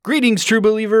Greetings, true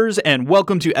believers, and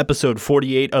welcome to episode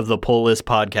 48 of the Pull List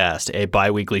Podcast, a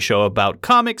bi-weekly show about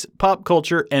comics, pop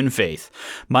culture, and faith.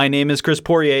 My name is Chris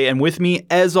Poirier, and with me,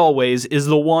 as always, is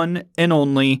the one and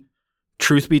only,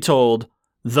 truth be told,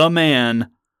 the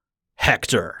man,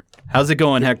 Hector. How's it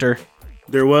going, Hector?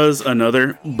 There was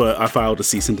another, but I filed a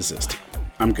cease and desist.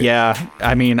 I'm good. Yeah,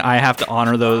 I mean, I have to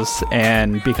honor those,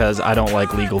 and because I don't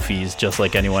like legal fees just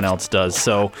like anyone else does,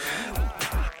 so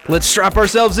let's strap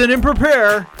ourselves in and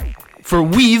prepare for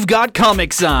We've Got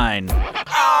Comic Sign. Better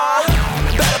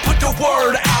put the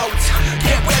word out.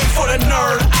 Get ready for the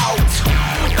nerd out.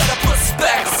 Better put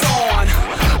specs on.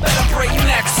 Better bring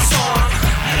next song.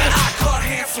 I cut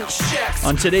handsome checks.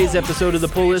 On today's episode of the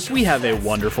Pull List, we have a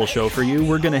wonderful show for you.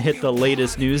 We're going to hit the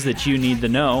latest news that you need to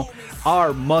know,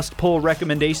 our must-pull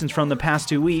recommendations from the past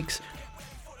 2 weeks,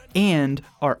 and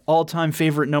our all-time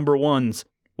favorite number ones.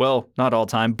 Well, not all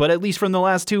time, but at least from the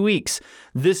last 2 weeks.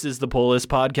 This is the Pull List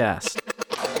Podcast.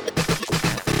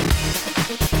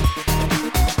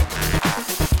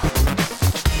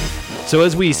 So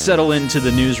as we settle into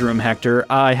the newsroom, Hector,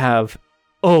 I have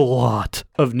a lot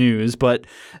of news, but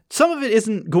some of it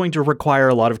isn't going to require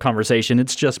a lot of conversation.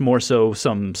 It's just more so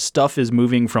some stuff is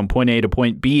moving from point A to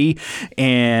point B,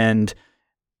 and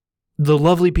the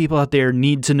lovely people out there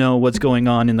need to know what's going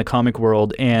on in the comic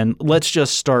world, and let's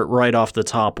just start right off the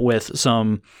top with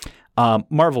some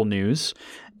Marvel news.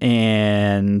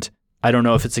 And I don't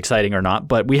know if it's exciting or not,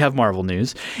 but we have Marvel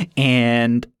news,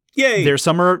 and Yay! Their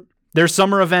summer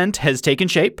event has taken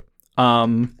shape.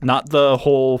 Not the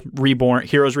whole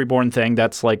Heroes Reborn thing.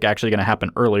 That's like actually going to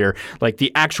happen earlier. Like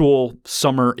the actual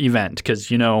summer event. Because,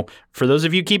 you know, for those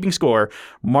of you keeping score,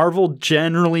 Marvel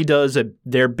generally does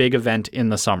their big event in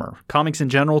the summer. Comics in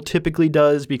general typically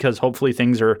does, because hopefully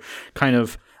things are kind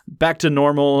of back to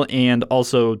normal, and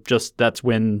also just that's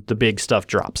when the big stuff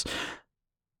drops.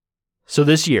 So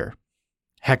this year,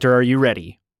 Hector, are you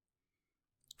ready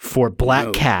for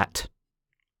Black Cat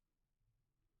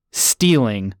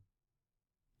stealing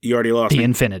You already lost the me.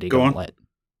 Infinity Go Gauntlet?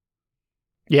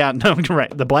 Yeah, no, right.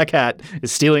 The Black Cat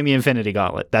is stealing the Infinity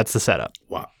Gauntlet. That's the setup.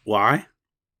 Why?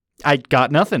 I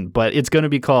got nothing, but it's going to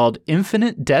be called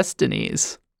Infinite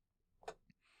Destinies.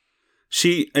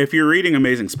 If you're reading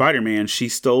Amazing Spider-Man, she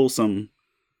stole some.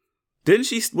 Didn't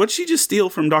she? What'd she just steal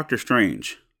from Doctor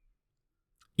Strange?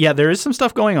 Yeah, there is some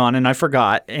stuff going on, and I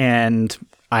forgot, and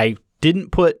I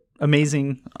didn't put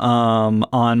Amazing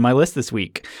on my list this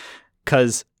week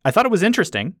because I thought it was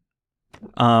interesting,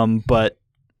 but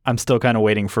I'm still kind of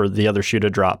waiting for the other shoe to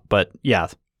drop. But yeah,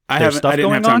 I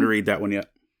didn't have time to read that one yet.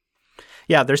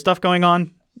 Yeah, there's stuff going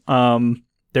on.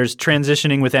 There's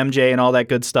transitioning with MJ and all that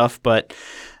good stuff. But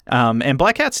and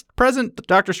Black Cat's present,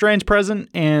 Doctor Strange present,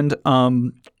 and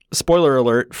spoiler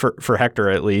alert for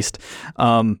Hector at least.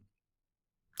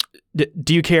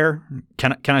 Do you care?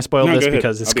 Can I spoil this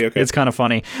because it's kind of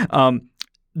funny.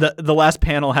 The last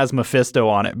panel has Mephisto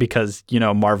on it because, you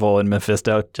know, Marvel and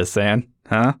Mephisto. Just saying.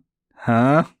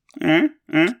 Huh?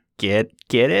 Get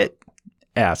it?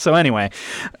 Yeah, so anyway,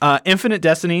 Infinite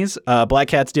Destinies, Black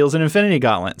Cat steals an Infinity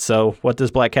Gauntlet. So what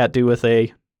does Black Cat do with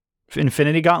a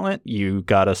Infinity Gauntlet? You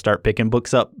gotta start picking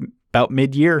books up about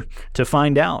mid-year to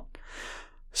find out.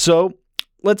 So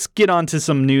let's get on to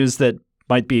some news that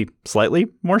might be slightly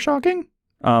more shocking.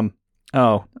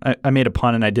 I made a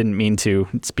pun and I didn't mean to.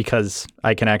 It's because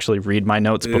I can actually read my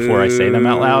notes before I say them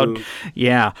out loud.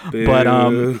 Yeah,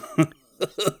 but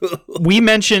we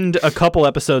mentioned a couple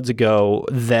episodes ago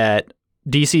that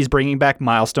DC's bringing back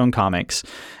Milestone comics,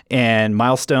 and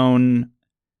Milestone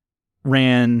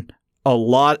ran a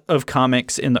lot of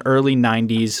comics in the early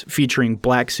 90s featuring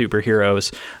black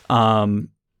superheroes,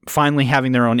 finally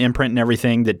having their own imprint and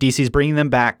everything, that DC's bringing them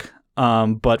back.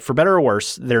 But for better or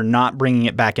worse, they're not bringing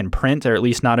it back in print, or at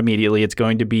least not immediately. It's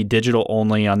going to be digital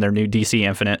only on their new DC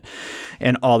Infinite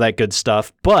and all that good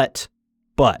stuff. But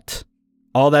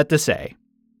all that to say,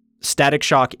 Static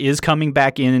Shock is coming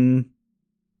back in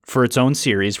for its own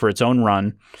series, for its own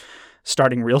run,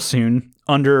 starting real soon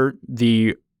under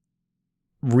the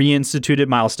reinstituted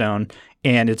Milestone,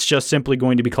 and it's just simply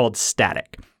going to be called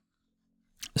Static.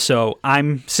 So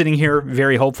I'm sitting here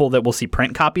very hopeful that we'll see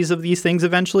print copies of these things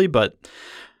eventually, but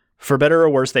for better or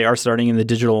worse, they are starting in the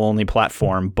digital-only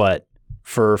platform. But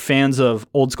for fans of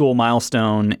old school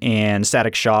Milestone and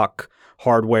Static Shock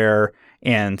hardware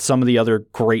and some of the other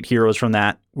great heroes from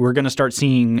that, we're going to start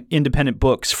seeing independent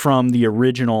books from the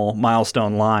original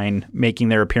Milestone line making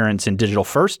their appearance in digital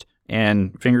first,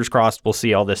 and fingers crossed we'll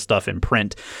see all this stuff in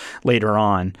print later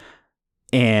on.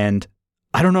 And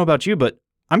I don't know about you, but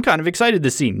I'm kind of excited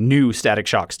to see new Static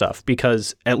Shock stuff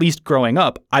because at least growing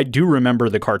up, I do remember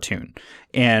the cartoon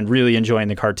and really enjoying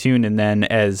the cartoon. And then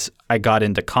as I got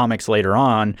into comics later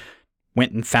on,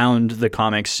 went and found the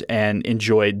comics and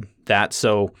enjoyed that.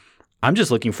 So I'm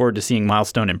just looking forward to seeing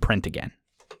Milestone in print again.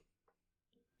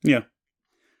 Yeah.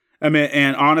 I mean,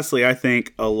 and honestly, I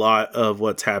think a lot of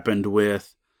what's happened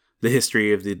with the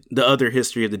history of the other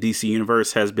history of the DC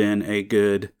universe has been a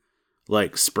good,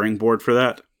 like, springboard for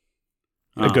that.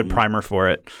 A good primer for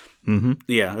it. Mm-hmm.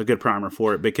 Yeah, a good primer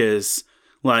for it because,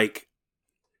 like,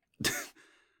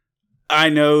 I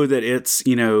know that it's,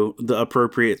 you know, the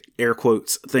appropriate air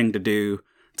quotes thing to do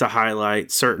to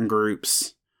highlight certain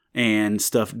groups and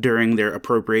stuff during their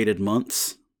appropriated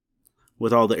months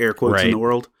with all the air quotes in the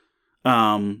world.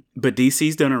 But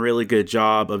DC's done a really good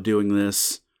job of doing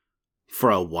this for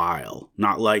a while,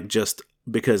 not like just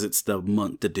because it's the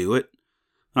month to do it.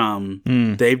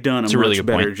 They've done a much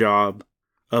better job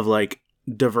of like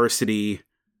diversity,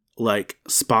 like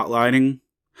spotlighting.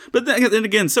 But then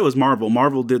again, so is Marvel.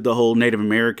 Marvel did the whole Native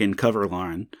American cover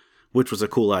line, which was a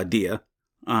cool idea.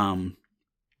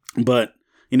 But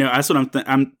you know, that's what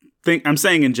I'm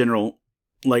saying in general.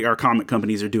 Like our comic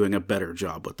companies are doing a better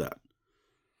job with that.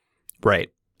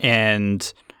 Right.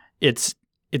 And it's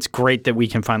great that we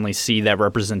can finally see that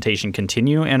representation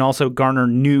continue and also garner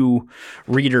new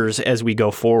readers as we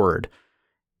go forward.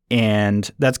 And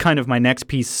that's kind of my next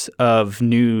piece of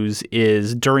news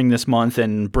is during this month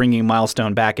and bringing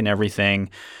Milestone back and everything,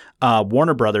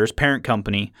 Warner Brothers, parent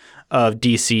company of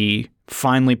DC,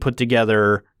 finally put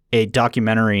together a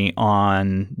documentary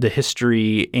on the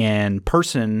history and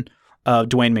person of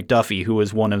Dwayne McDuffie, who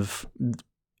was one of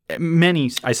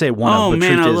many, I say one of,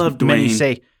 but I truth love is Dwayne. Many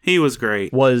say he was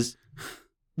great. Was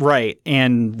right,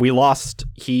 and we lost.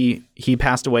 He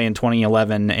passed away in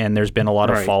 2011, and there's been a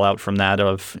lot of fallout from that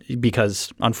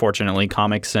because unfortunately,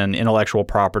 comics and intellectual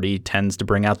property tends to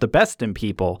bring out the best in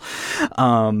people.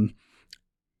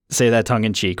 Say that tongue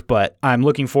in cheek, but I'm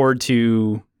looking forward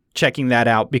to checking that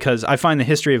out because I find the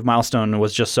history of Milestone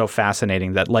was just so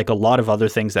fascinating that like a lot of other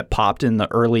things that popped in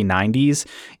the early 90s,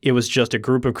 it was just a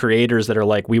group of creators that are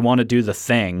like, we want to do the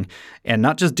thing and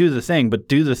not just do the thing, but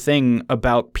do the thing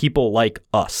about people like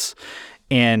us.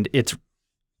 And it's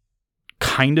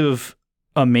kind of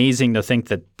amazing to think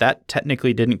that that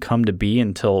technically didn't come to be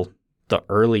until the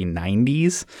early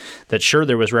 90s, that sure,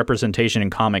 there was representation in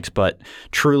comics, but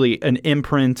truly an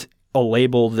imprint, a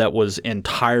label that was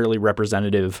entirely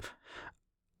representative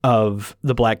of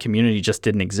the Black community just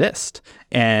didn't exist.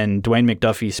 And Dwayne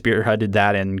McDuffie spearheaded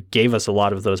that and gave us a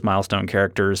lot of those Milestone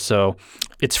characters. So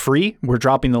it's free. We're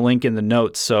dropping the link in the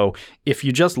notes. So if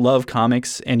you just love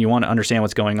comics and you want to understand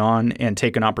what's going on and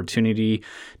take an opportunity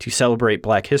to celebrate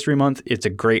Black History Month, it's a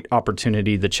great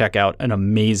opportunity to check out an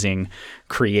amazing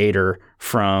creator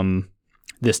from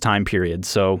this time period.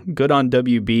 So good on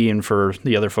WB and for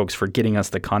the other folks for getting us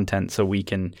the content so we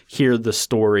can hear the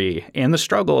story and the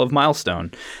struggle of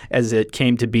Milestone as it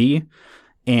came to be.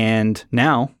 And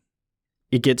now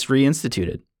it gets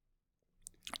reinstituted.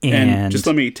 And just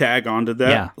let me tag onto that.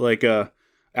 Yeah. Like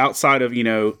outside of, you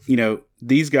know,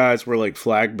 these guys were like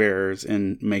flag bearers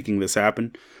in making this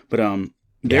happen. But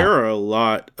there are a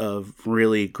lot of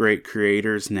really great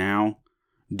creators now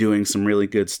doing some really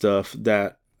good stuff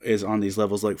that is on these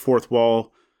levels, like Fourth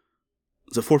Wall.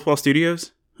 Is it Fourth Wall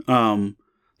Studios? The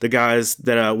guys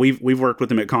that we've worked with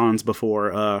them at cons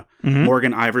before.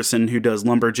 Morgan Iverson, who does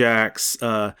Lumberjacks.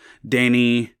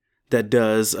 Danny that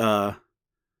does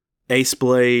Ace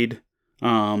Blade.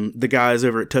 The guys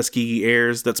over at Tuskegee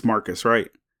Airs. That's Marcus,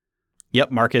 right? Yep,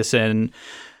 Marcus and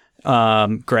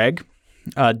Greg.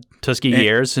 Tuskegee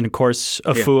Airs, and of course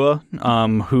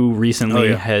Afua, who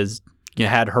recently has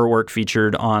had her work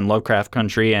featured on Lovecraft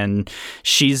Country, and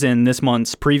she's in this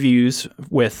month's previews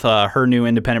with her new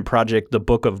independent project, The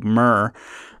Book of Myrrh.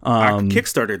 I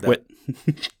kickstarted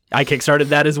that. I kickstarted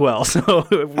that as well, so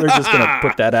we're just going to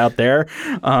put that out there.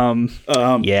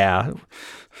 Yeah.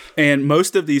 And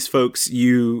most of these folks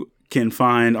you can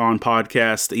find on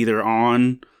podcasts, either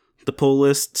on the pull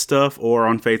list stuff or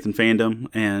on Faith and Fandom.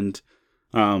 And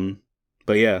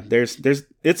but yeah,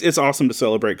 it's awesome to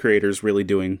celebrate creators really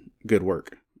doing good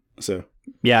work. So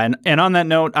yeah, and on that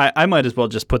note, I might as well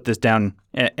just put this down,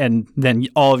 and then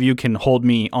all of you can hold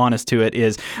me honest to it.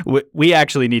 Is we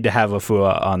actually need to have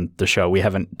Afua on the show? We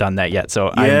haven't done that yet,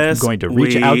 so I'm going to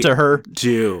reach out to her.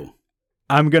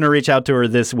 I'm going to reach out to her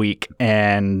this week,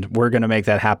 and we're going to make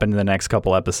that happen in the next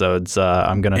couple episodes.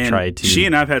 I'm going to try to. She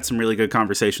and I've had some really good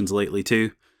conversations lately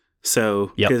too.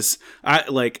 So because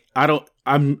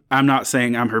I'm not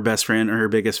saying I'm her best friend or her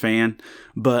biggest fan,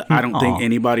 but I don't think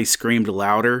anybody screamed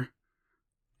louder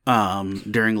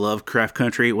during Lovecraft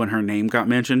Country when her name got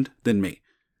mentioned than me.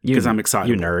 Because I'm excited.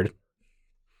 You nerd.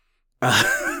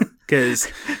 Because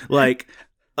like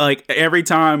every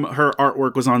time her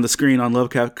artwork was on the screen on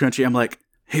Lovecraft Country, I'm like,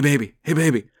 hey baby,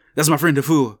 that's my friend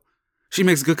Afua. She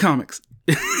makes good comics.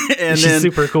 And she's then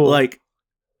super cool. When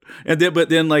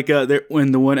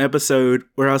the one episode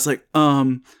where I was like,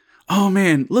 oh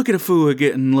man, look at Afua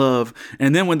getting love.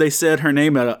 And then when they said her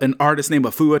name, an artist named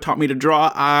Afua taught me to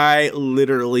draw, I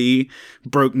literally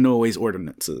broke noise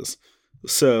ordinances.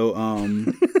 So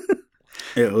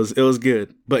it was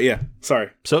good. But yeah, sorry.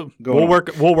 So we'll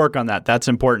work on that. That's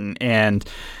important. And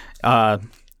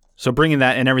so bringing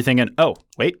that and everything in. Oh,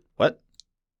 wait, what?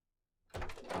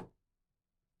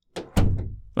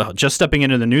 Well, just stepping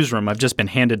into the newsroom, I've just been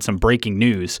handed some breaking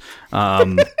news.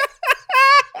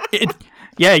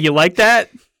 Yeah, you like that?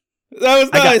 That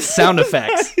was nice. I got sound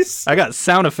effects. Nice. I got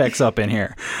sound effects up in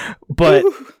here. But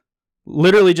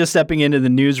literally just stepping into the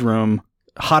newsroom,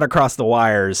 hot across the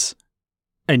wires,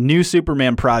 a new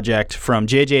Superman project from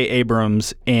J.J.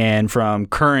 Abrams and from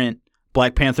current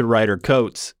Black Panther writer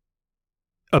Coates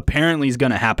apparently is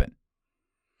going to happen.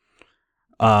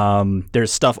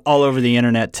 There's stuff all over the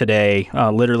internet today.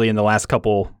 Literally in the last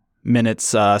couple minutes,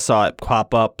 saw it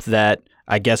pop up that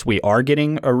I guess we are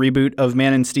getting a reboot of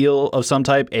Man of Steel of some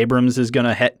type. Abrams is going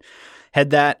to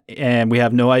head that, and we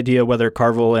have no idea whether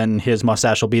Carvel and his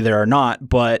mustache will be there or not.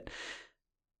 But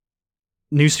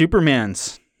new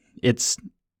Supermans, it's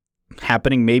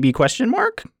happening. Maybe ?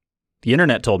 The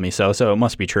internet told me so it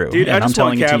must be true. Dude, and I just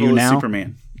want Cavill as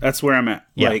Superman. That's where I'm at.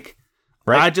 Yeah.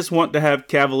 Right. I just want to have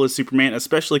Cavill as Superman,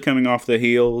 especially coming off the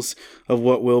heels of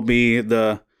what will be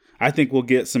I think we'll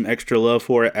get some extra love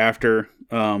for it after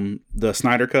the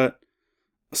Snyder Cut.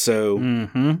 So,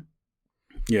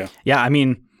 yeah. Yeah, I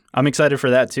mean, I'm excited for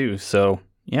that too. So,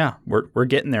 yeah, we're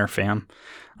getting there, fam.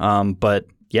 But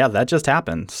yeah, that just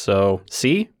happened. So,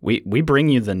 see, we bring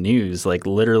you the news like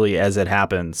literally as it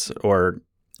happens, or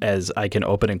as I can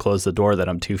open and close the door that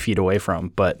I'm 2 feet away from.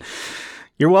 But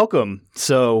you're welcome.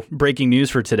 So, breaking news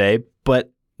for today,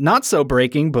 but not so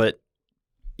breaking, but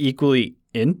equally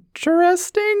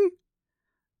interesting.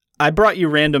 I brought you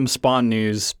random Spawn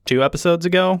news 2 episodes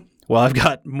ago. Well, I've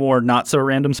got more not so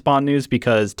random Spawn news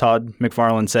because Todd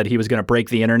McFarlane said he was going to break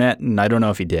the internet, and I don't know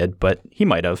if he did, but he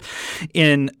might have,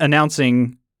 in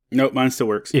announcing. Nope, mine still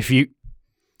works. The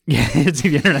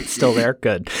internet's still there.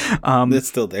 Good. It's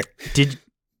still there.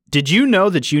 Did you know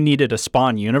that you needed a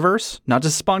Spawn universe? Not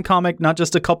just a Spawn comic, not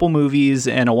just a couple movies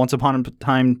and a Once Upon a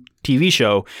Time TV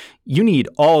show. You need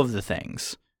all of the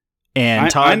things.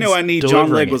 And I know I need John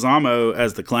Leguizamo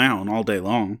as the clown all day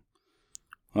long.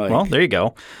 Well, there you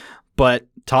go. But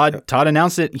Todd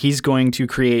announced it. He's going to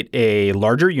create a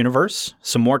larger universe.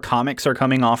 Some more comics are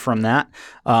coming off from that.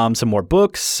 Some more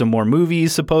books, some more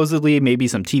movies, supposedly, maybe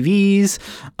some TVs.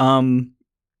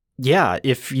 Yeah,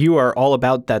 if you are all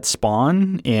about that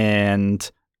Spawn,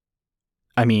 and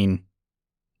I mean,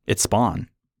 it's Spawn,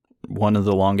 one of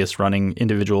the longest running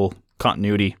individual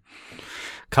continuity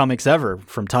comics ever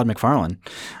from Todd McFarlane.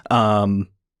 Todd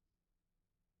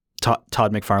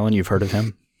McFarlane, you've heard of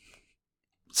him?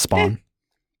 Spawn.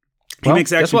 He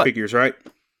makes action figures, right?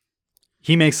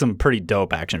 He makes some pretty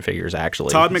dope action figures,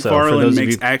 actually. Todd McFarlane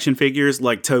makes action figures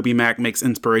like Toby Mac makes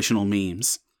inspirational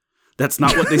memes. That's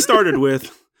not what they started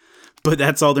with. But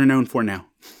that's all they're known for now.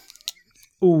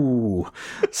 Ooh.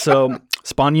 So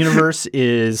Spawn Universe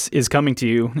is coming to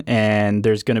you, and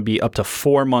there's going to be up to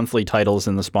 4 monthly titles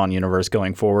in the Spawn Universe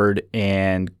going forward,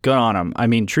 and good on him. I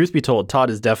mean, truth be told, Todd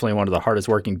is definitely one of the hardest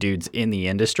working dudes in the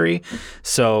industry.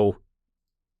 So,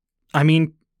 I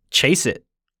mean, chase it.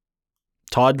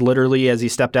 Todd literally, as he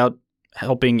stepped out,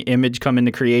 helping Image come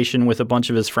into creation with a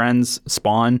bunch of his friends,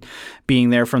 Spawn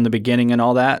being there from the beginning and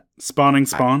all that. Spawning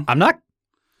Spawn. I'm not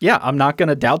going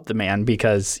to doubt the man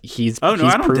because he's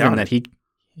proven that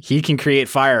he can create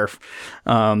fire.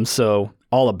 So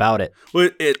all about it. Well,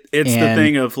 it's the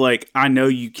thing of like, I know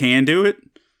you can do it,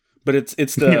 but it's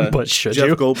the Jeff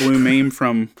Goldblum meme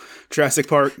from Jurassic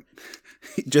Park.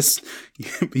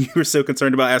 You were so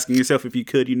concerned about asking yourself if you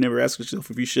could, you never ask yourself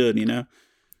if you should, you know?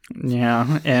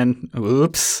 Yeah. And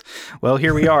oops. Well,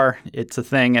 here we are. It's a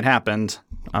thing. It happened.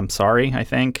 I'm sorry, I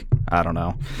think. I don't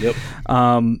know. Yep.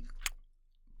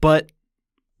 But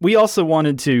we also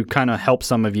wanted to kind of help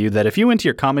some of you that if you went to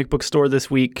your comic book store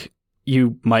this week,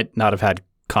 you might not have had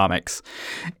comics.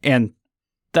 And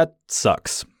that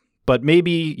sucks. But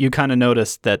maybe you kind of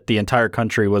noticed that the entire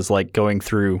country was like going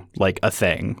through like a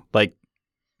thing. Like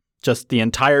just the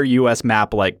entire U.S.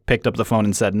 map like picked up the phone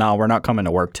and said, no, we're not coming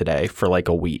to work today for like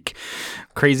a week.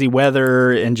 Crazy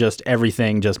weather and just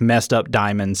everything just messed up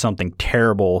Diamond. Something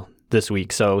terrible this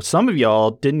week. So some of y'all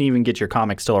didn't even get your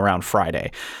comics till around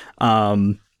Friday.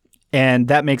 And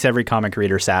that makes every comic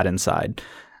reader sad inside.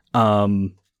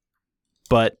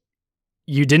 But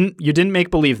you didn't make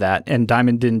believe that, and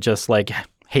Diamond didn't just like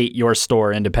hate your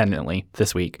store independently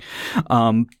this week.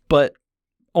 But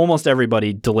almost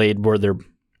everybody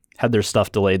had their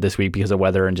stuff delayed this week because of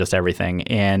weather and just everything.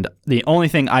 And the only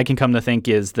thing I can come to think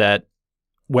is that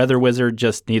Weather Wizard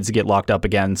just needs to get locked up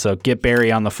again. So get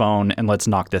Barry on the phone and let's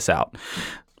knock this out.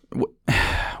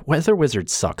 Weather Wizard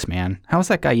sucks, man. How is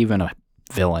that guy even a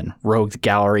villain? Rogues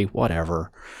Gallery,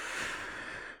 whatever.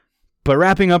 But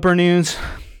wrapping up our news,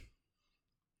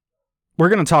 we're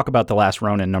going to talk about The Last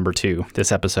Ronin #2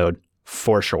 this episode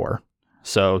for sure.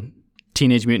 So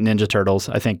Teenage Mutant Ninja Turtles,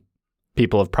 I think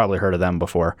people have probably heard of them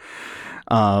before.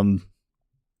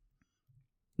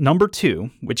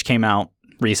 #2, which came out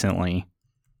recently,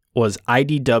 was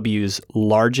IDW's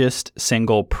largest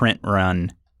single print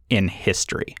run in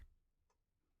history.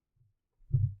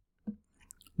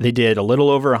 They did a little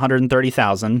over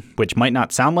 130,000, which might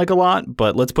not sound like a lot,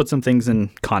 but let's put some things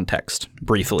in context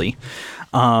briefly.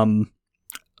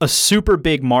 A super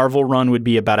big Marvel run would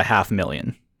be about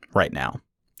 500,000 right now.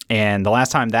 And the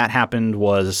last time that happened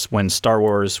was when Star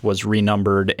Wars was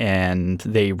renumbered and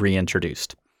they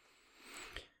reintroduced.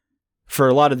 For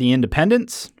a lot of the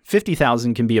independents,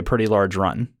 50,000 can be a pretty large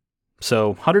run.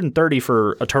 So 130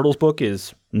 for a Turtles book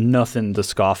is nothing to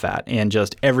scoff at. And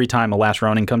just every time a Last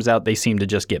Ronin comes out, they seem to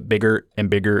just get bigger and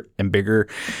bigger and bigger.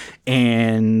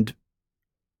 And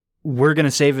we're going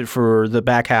to save it for the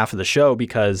back half of the show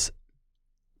because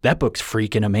that book's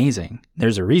freaking amazing.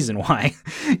 There's a reason why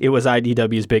it was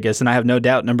IDW's biggest. And I have no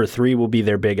doubt #3 will be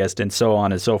their biggest, and so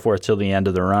on and so forth till the end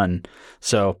of the run.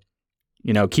 So,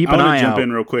 keep an eye out. I want to jump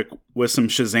in real quick with some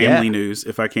Shazamly news,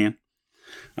 if I can.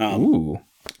 Ooh.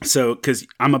 So, because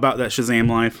I'm about that Shazam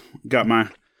life, got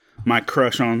my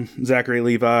crush on Zachary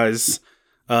Levi's,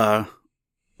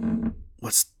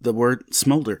 what's the word?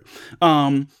 Smolder.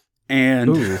 And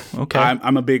ooh, okay.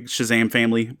 I'm a big Shazam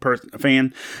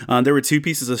fan. There were 2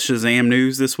 pieces of Shazam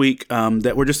news this week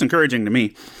that were just encouraging to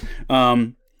me.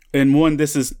 And one,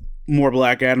 this is more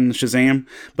Black Adam than Shazam,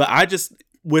 but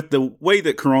with the way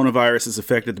that coronavirus has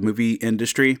affected the movie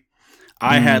industry,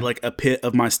 I had like a pit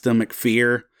of my stomach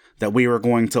fear that we were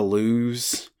going to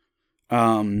lose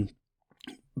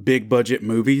big budget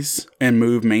movies and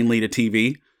move mainly to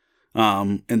TV.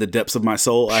 In the depths of my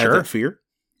soul, sure. I had that fear.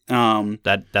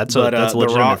 That's a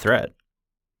legitimate threat.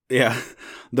 Yeah.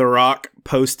 The Rock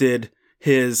posted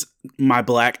my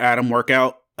Black Adam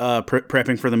workout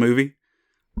prepping for the movie.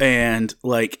 And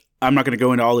like, I'm not going to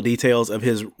go into all the details of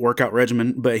his workout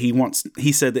regimen, but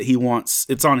he said that he wants,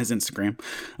 it's on his Instagram,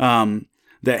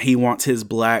 that he wants his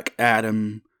Black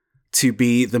Adam to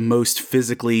be the most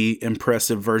physically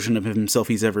impressive version of himself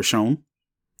he's ever shown.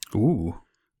 Ooh,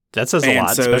 that says a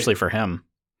lot, especially for him.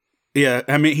 Yeah,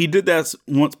 I mean, he did that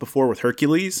once before with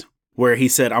Hercules, where he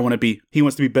said, he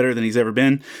wants to be better than he's ever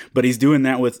been, but he's doing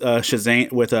that with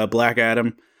Shazam, with Black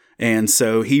Adam. And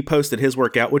so he posted his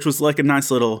workout, which was like a nice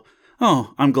little,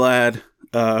 oh, I'm glad,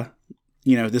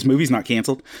 this movie's not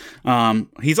canceled.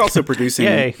 He's also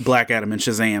producing Black Adam and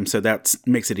Shazam, so that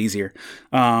makes it easier.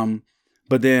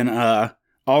 But then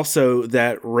also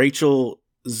that Rachel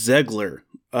Zegler,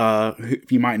 who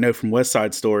you might know from West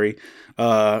Side Story,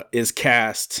 is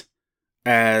cast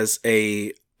as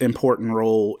a important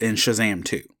role in Shazam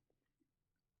 2.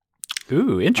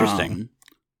 Ooh, interesting.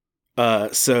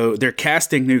 So they're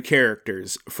casting new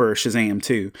characters for Shazam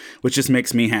 2, which just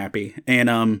makes me happy.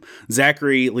 And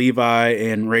Zachary Levi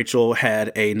and Rachel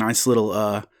had a nice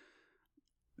little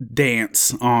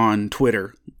dance on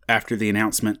Twitter after the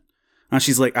announcement.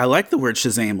 She's like, I like the word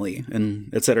Shazamly, and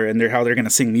et cetera, and how they're going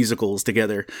to sing musicals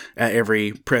together at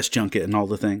every press junket and all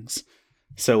the things.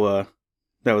 So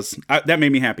that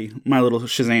made me happy. My little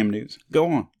Shazam news.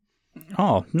 Go on.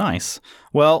 Oh, nice.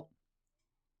 Well,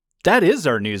 that is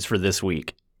our news for this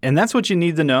week, and that's what you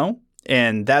need to know.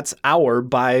 And that's our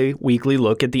bi-weekly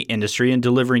look at the industry and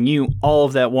delivering you all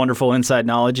of that wonderful inside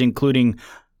knowledge, including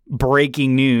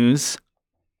breaking news.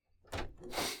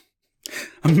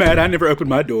 I'm mad I never opened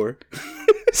my door.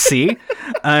 See?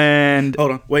 And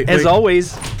hold on. Wait. As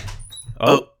always.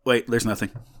 Oh, wait. There's nothing.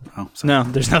 Oh, sorry. No,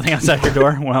 there's nothing outside your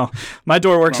door. Well, my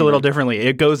door works a little differently.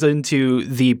 It goes into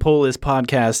the Pull This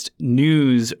Podcast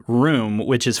news room,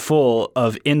 which is full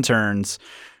of interns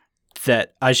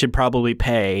that I should probably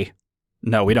pay.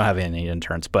 No, we don't have any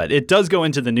interns, but it does go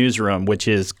into the newsroom, which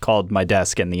is called my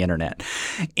desk and the internet.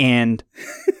 And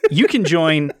you can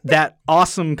join that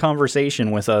awesome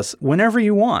conversation with us whenever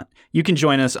you want. You can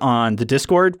join us on the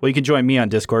Discord. Well, you can join me on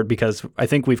Discord because I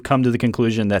think we've come to the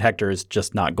conclusion that Hector is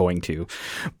just not going to.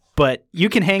 But you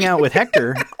can hang out with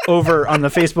Hector over on the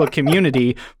Facebook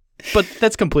community, but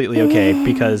that's completely okay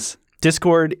because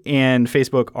Discord and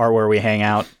Facebook are where we hang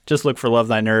out. Just look for Love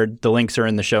Thy Nerd. The links are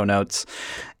in the show notes.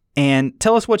 And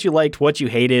tell us what you liked, what you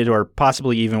hated, or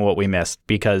possibly even what we missed,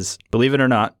 because believe it or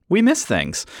not, we miss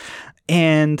things.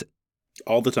 And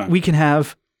all the time. We can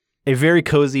have a very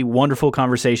cozy, wonderful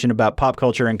conversation about pop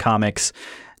culture and comics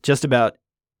just about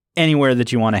anywhere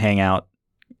that you want to hang out,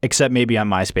 except maybe on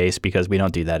MySpace because we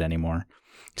don't do that anymore.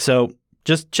 So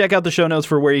just check out the show notes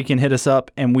for where you can hit us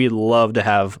up, and we'd love to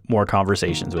have more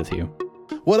conversations with you.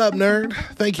 What up, nerd?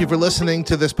 Thank you for listening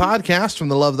to this podcast from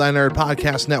the Love Thy Nerd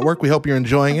Podcast Network. We hope you're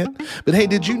enjoying it. But hey,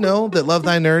 did you know that Love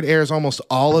Thy Nerd airs almost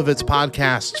all of its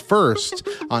podcasts first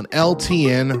on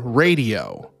LTN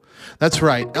Radio? That's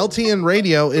right. LTN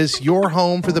Radio is your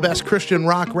home for the best Christian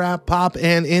rock, rap, pop,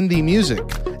 and indie music.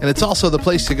 And it's also the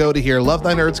place to go to hear Love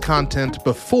Thy Nerd's content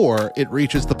before it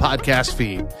reaches the podcast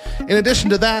feed. In addition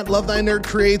to that, Love Thy Nerd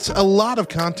creates a lot of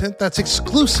content that's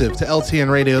exclusive to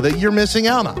LTN Radio that you're missing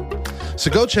out on. So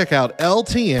go check out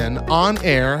ltnonair.com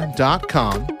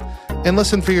and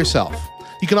listen for yourself.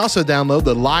 You can also download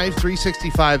the Live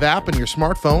 365 app on your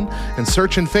smartphone and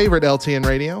search and favorite LTN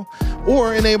Radio,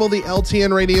 or enable the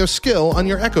LTN Radio skill on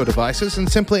your Echo devices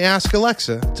and simply ask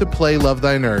Alexa to play Love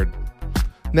Thy Nerd.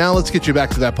 Now let's get you back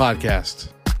to that podcast.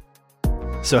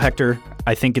 So Hector,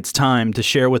 I think it's time to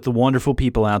share with the wonderful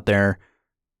people out there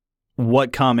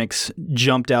what comics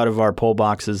jumped out of our poll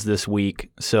boxes this week.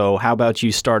 So how about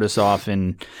you start us off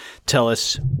and tell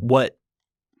us what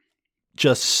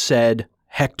just said,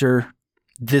 Hector,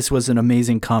 this was an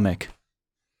amazing comic.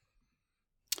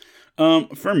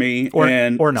 For me,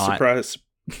 or not. Surprise.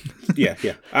 Yeah.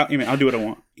 I'll do what I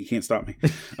want. You can't stop me.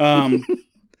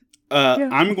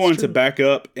 I'm going to back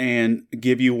up and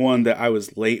give you one that I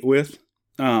was late with,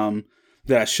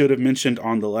 that I should have mentioned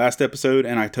on the last episode,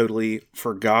 and I totally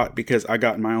forgot because I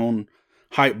got in my own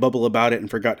hype bubble about it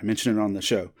and forgot to mention it on the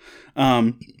show.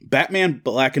 Batman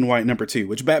Black and White #2,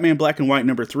 which Batman Black and White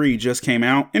 #3 just came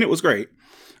out, and it was great.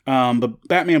 But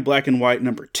Batman Black and White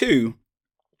 #2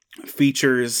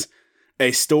 features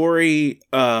a story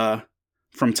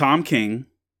from Tom King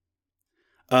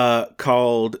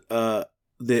called The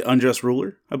Unjust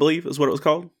Ruler, I believe is what it was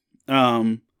called,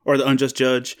 or The Unjust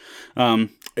Judge.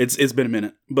 It's been a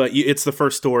minute, but it's the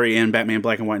first story in Batman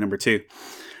Black and White #2.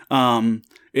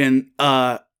 And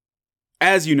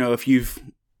as you know, if you've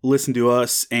listened to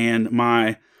us and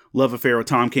my love affair with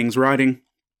Tom King's writing,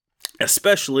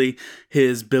 especially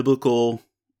his biblical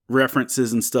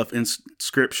references and stuff in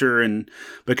scripture, and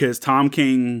because Tom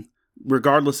King,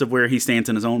 regardless of where he stands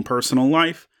in his own personal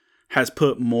life, has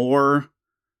put more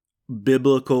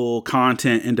biblical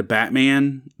content into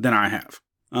Batman than I have.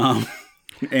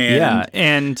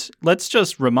 And let's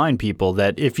just remind people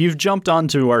that if you've jumped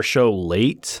onto our show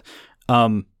late,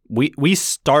 we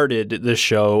started the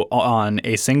show on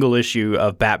a single issue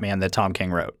of Batman that Tom King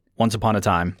wrote, Once Upon a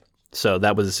Time. So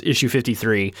that was issue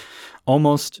 53,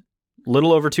 almost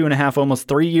little over 2.5, almost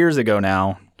 3 years ago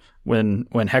now, when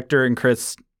Hector and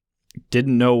Chris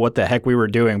didn't know what the heck we were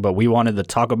doing, but we wanted to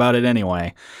talk about it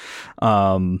anyway.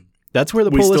 That's where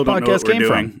the Pull List podcast came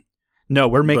from. No,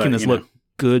 we're making this look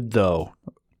good, though,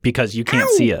 because you can't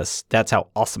see us. That's how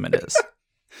awesome it is.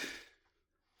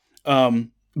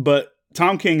 But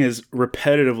Tom King has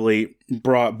repetitively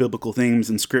brought biblical themes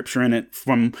and scripture in it,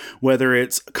 from whether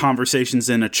it's conversations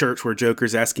in a church where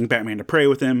Joker's asking Batman to pray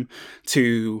with him,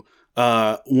 to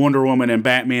Wonder Woman and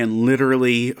Batman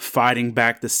literally fighting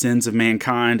back the sins of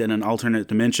mankind in an alternate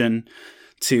dimension,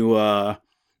 to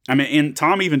and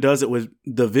Tom even does it with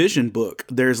the Vision book.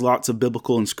 There's lots of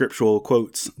biblical and scriptural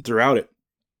quotes throughout it.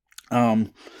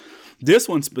 This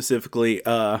one specifically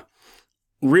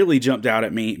really jumped out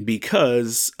at me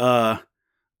because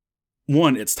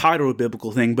one, it's titled a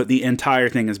biblical thing, but the entire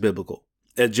thing is biblical,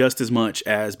 just as much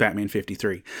as Batman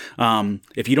 53.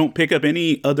 If you don't pick up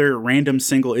any other random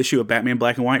single issue of Batman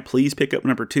Black and White, please pick up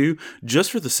 #2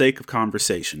 just for the sake of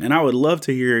conversation. And I would love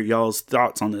to hear y'all's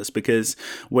thoughts on this, because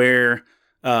where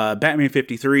Batman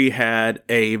 53 had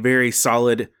a very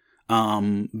solid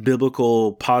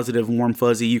biblical, positive, warm,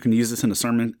 fuzzy, you can use this in a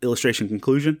sermon illustration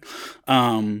conclusion.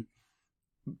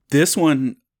 This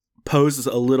one poses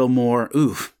a little more,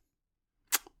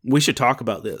 we should talk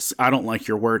about this. I don't like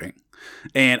your wording.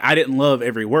 And I didn't love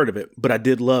every word of it, but I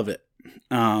did love it.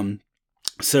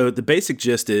 So the basic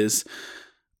gist is,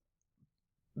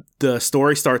 the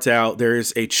story starts out,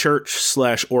 there's a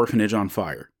church/orphanage on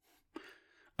fire.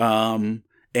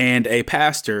 and a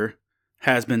pastor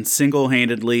has been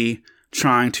single-handedly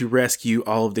trying to rescue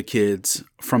all of the kids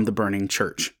from the burning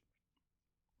church.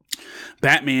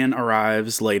 Batman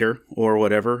arrives later or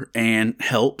whatever and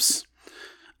helps,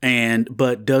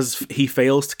 but he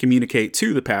fails to communicate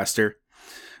to the pastor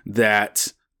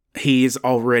that he's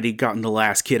already gotten the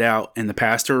last kid out, and the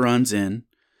pastor runs in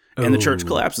and the church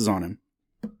collapses on him.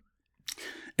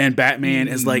 And Batman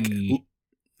is like,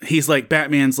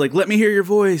 Batman's like, let me hear your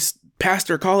voice.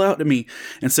 Pastor, call out to me.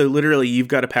 And so literally you've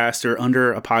got a pastor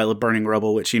under a pile of burning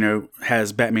rubble, which,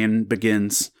 has Batman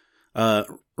Begins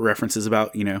references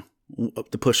about,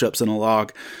 the push-ups in a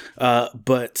log.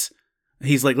 But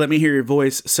he's like, let me hear your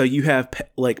voice. So you have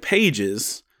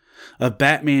pages of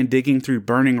Batman digging through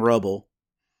burning rubble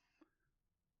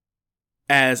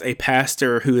as a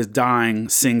pastor who is dying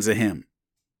sings a hymn.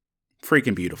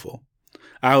 Freaking beautiful.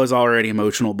 I was already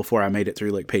emotional before I made it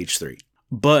through page 3.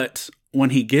 But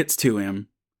when he gets to him,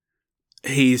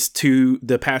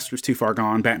 the pastor's too far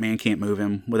gone. Batman can't move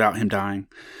him without him dying.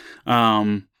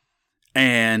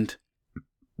 And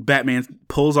Batman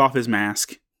pulls off his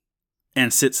mask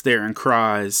and sits there and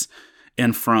cries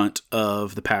in front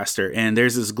of the pastor. And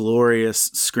there's this glorious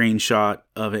screenshot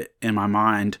of it in my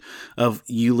mind of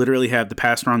you literally have the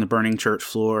pastor on the burning church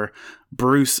floor,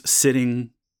 Bruce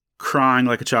sitting crying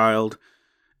like a child,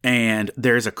 and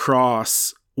there's a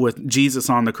cross with Jesus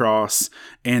on the cross,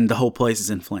 and the whole place is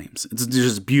in flames. It's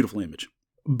just a beautiful image.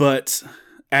 But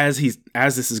as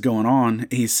this is going on,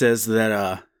 he says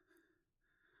that,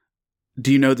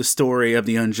 do you know the story of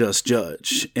the unjust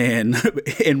judge? And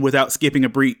without skipping a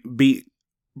beat,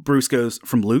 Bruce goes,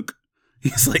 from Luke?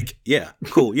 He's like, yeah,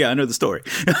 cool. Yeah, I know the story.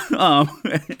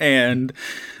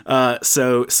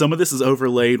 So some of this is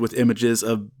overlaid with images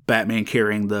of Batman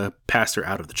carrying the pastor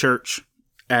out of the church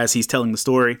as he's telling the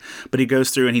story. But he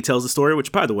goes through and he tells the story,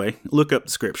 which, by the way, look up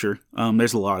the scripture.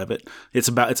 There's a lot of it. It's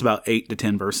about 8 to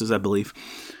 10 verses, I believe.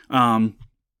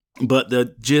 But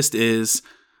the gist is,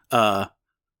 a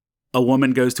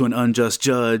woman goes to an unjust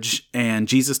judge, and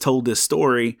Jesus told this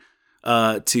story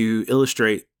to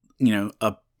illustrate,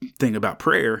 a thing about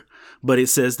prayer. But it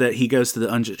says that she goes to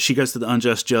the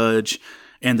unjust judge,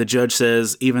 and the judge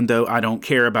says, even though I don't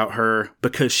care about her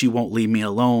because she won't leave me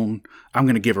alone, I'm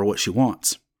going to give her what she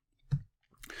wants.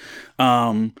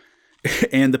 And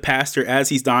the pastor, as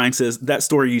he's dying, says, that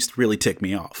story used to really tick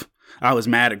me off. I was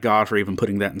mad at God for even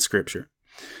putting that in scripture.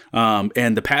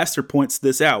 And the pastor points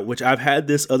this out, which I've had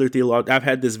this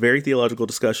very theological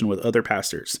discussion with other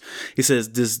pastors. He says,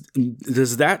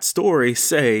 does that story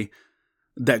say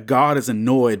that God is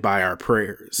annoyed by our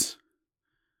prayers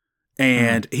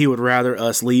and he would rather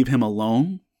us leave him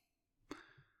alone,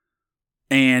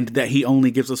 and that he only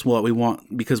gives us what we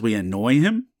want because we annoy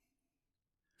him?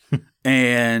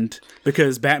 And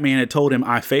because Batman had told him,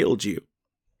 I failed you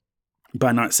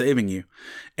by not saving you.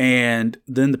 And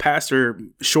then the pastor,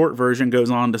 short version, goes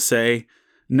on to say,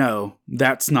 no,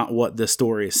 that's not what the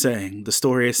story is saying. The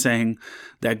story is saying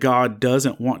that God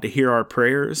doesn't want to hear our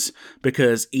prayers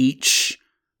because each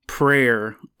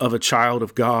prayer of a child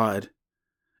of God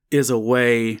is a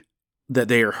way that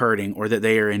they are hurting or that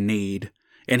they are in need,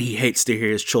 and he hates to hear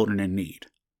his children in need.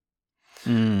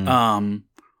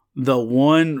 The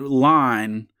one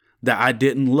line that I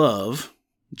didn't love,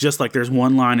 just like there's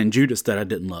one line in Judas that I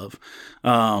didn't love.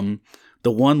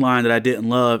 The one line that I didn't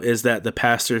love is that the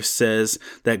pastor says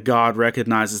that God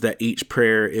recognizes that each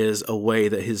prayer is a way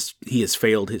that he has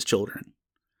failed his children.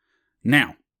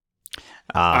 Now,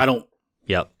 I don't.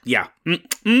 Yep. Yeah.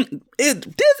 Really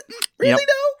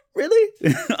though?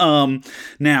 Really?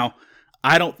 Now,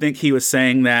 I don't think he was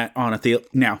saying that on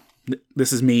now,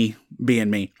 this is me being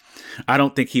me. I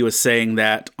don't think he was saying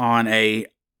that on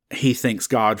he thinks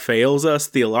God fails us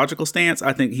theological stance.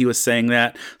 I think he was saying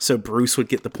that so Bruce would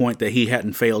get the point that he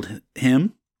hadn't failed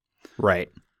him.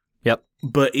 Right. Yep.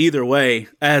 But either way,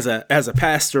 as a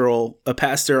pastor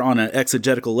on an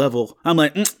exegetical level, I'm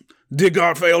like, did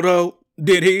God fail though?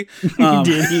 Did he?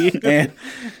 Did he? And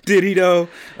did he though?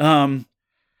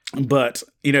 But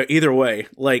either way,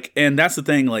 and that's the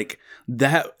thing,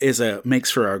 that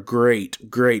makes for a great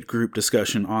group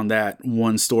discussion on that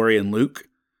one story in Luke.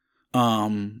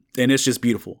 And it's just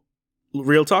beautiful.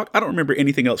 Real talk, I don't remember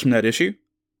anything else from that issue.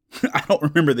 I don't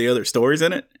remember the other stories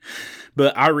in it,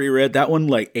 but I reread that one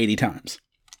 80 times.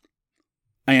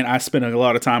 And I spent a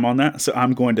lot of time on that, so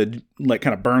I'm going to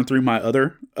kind of burn through my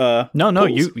other No,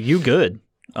 pulls. you good.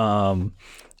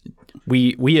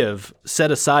 We have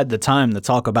set aside the time to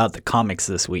talk about the comics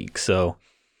this week, so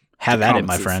have at it,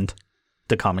 my friend.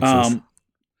 The comics.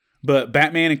 But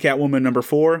Batman and Catwoman number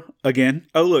 4, again.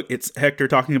 Oh, look, it's Hector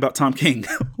talking about Tom King.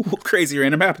 Crazy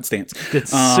random happenstance.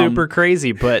 It's super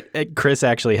crazy, but Chris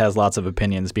actually has lots of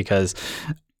opinions because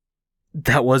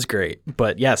that was great.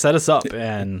 But yeah, set us up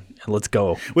and let's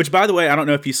go. Which, by the way, I don't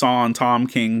know if you saw on Tom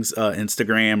King's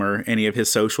Instagram or any of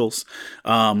his socials.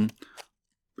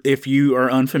 If you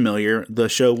are unfamiliar, the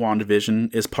show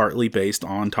WandaVision is partly based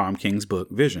on Tom King's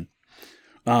book Vision.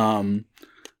 Tom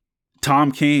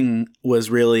King was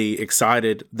really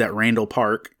excited that Randall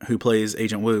Park, who plays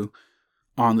Agent Wu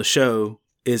on the show,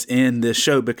 is in this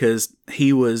show because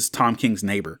he was Tom King's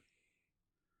neighbor.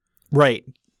 Right.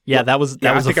 Yeah, that was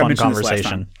a fun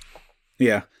conversation.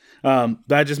 Yeah.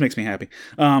 That just makes me happy.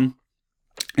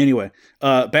 Anyway,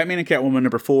 Batman and Catwoman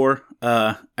number 4.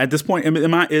 At this point,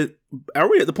 are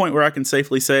we at the point where I can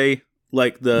safely say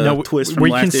like the twist from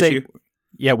last issue?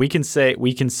 Yeah, we can say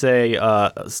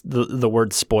the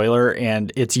word spoiler,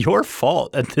 and it's your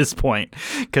fault at this point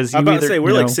because I'm about to say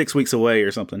we're like 6 weeks away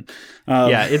or something.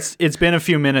 Yeah, it's been a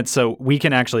few minutes, so we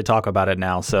can actually talk about it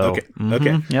now. So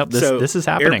okay, yep, this is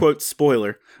happening. Air quotes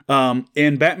spoiler.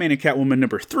 In Batman and Catwoman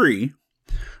number 3,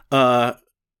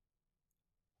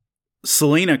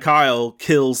 Selena Kyle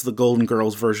kills the Golden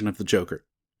Girls version of the Joker.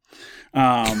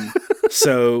 Batman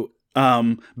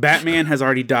has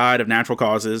already died of natural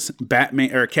causes.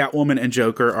 Catwoman and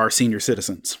Joker are senior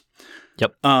citizens.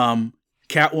 Yep.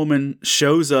 Catwoman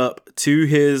shows up to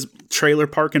his trailer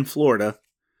park in Florida.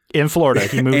 He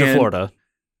moved to Florida.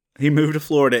 He moved to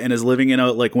Florida and is living in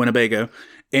Winnebago,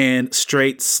 and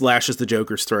straight slashes the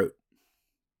Joker's throat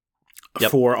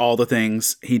for all the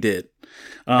things he did.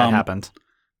 That happened.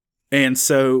 And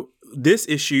so this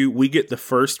issue, we get the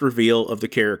first reveal of the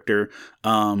character,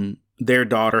 their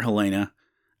daughter, Helena,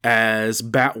 as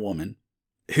Batwoman,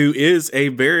 who is a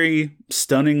very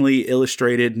stunningly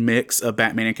illustrated mix of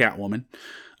Batman and Catwoman.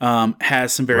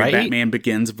 Has some very Batman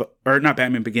Begins, or not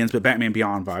Batman Begins, but Batman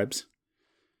Beyond vibes.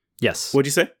 Yes. What'd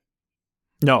you say?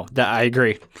 No, I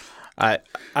agree. I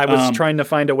was trying to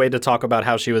find a way to talk about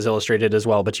how she was illustrated as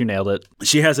well, but you nailed it.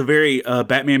 She has a very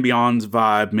Batman Beyond's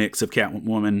vibe mix of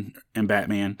Catwoman and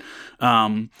Batman.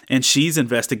 And she's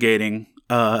investigating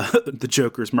the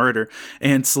Joker's murder.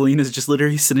 And Selena's just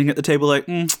literally sitting at the table like,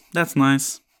 that's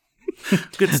nice.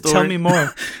 Good story. Tell me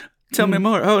more. Tell me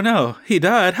more. Oh, no, he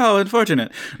died. How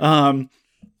unfortunate.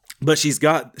 But she's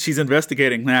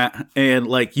investigating that, and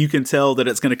like you can tell that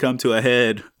it's going to come to a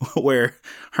head where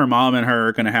her mom and her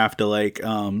are going to have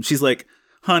to she's like,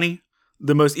 honey,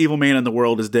 the most evil man in the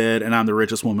world is dead, and I'm the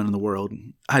richest woman in the world.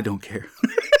 I don't care.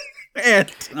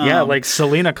 And, like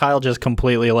Selena Kyle just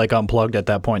completely like unplugged at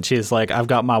that point. She's like, I've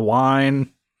got my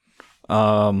wine.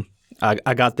 I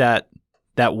got that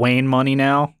Wayne money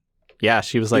now. Yeah,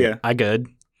 she was like, I good.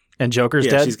 And Joker's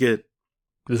dead. She's good.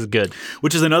 This is good.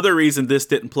 Which is another reason this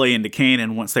didn't play into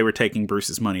canon once they were taking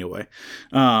Bruce's money away.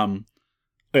 At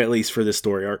least for this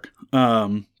story arc.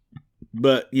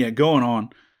 But yeah, going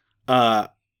on.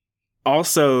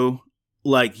 Also,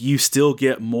 like, you still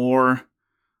get more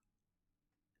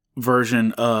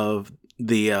version of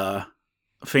the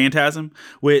Phantasm,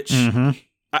 which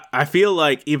I feel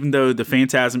like even though the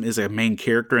Phantasm is a main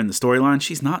character in the storyline,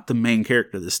 she's not the main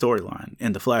character of the storyline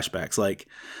in the flashbacks. Like,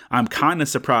 I'm kind of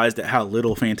surprised at how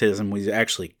little Phantasm we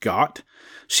actually got.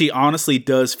 She honestly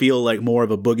does feel like more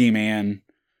of a boogeyman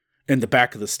in the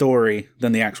back of the story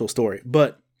than the actual story.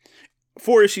 But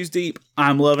 4 issues deep,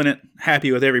 I'm loving it.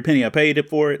 Happy with every penny I paid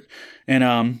for it. And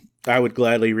I would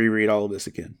gladly reread all of this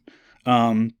again.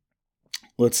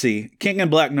 Let's see. King in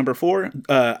Black number 4.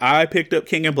 I picked up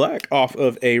King in Black off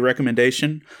of a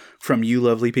recommendation from you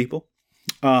lovely people.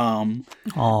 And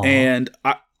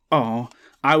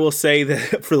I will say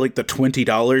that for like the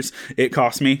 $20 it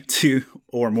cost me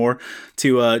or more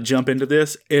to jump into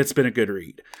this, it's been a good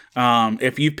read.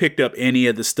 If you picked up any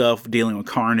of the stuff dealing with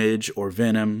Carnage or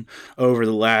Venom over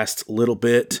the last little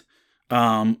bit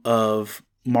of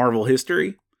Marvel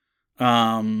history,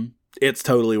 it's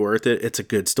totally worth it. It's a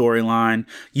good storyline.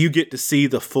 You get to see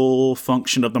the full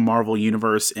function of the Marvel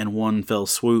Universe in one fell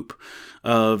swoop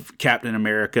of Captain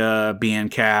America being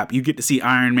Cap. You get to see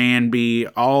Iron Man be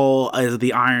all as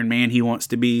the Iron Man he wants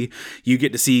to be. You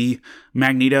get to see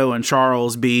Magneto and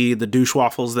Charles be the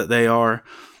douche-waffles that they are.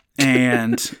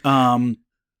 And,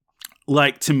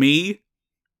 like, to me,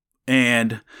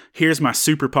 and here's my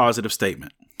super positive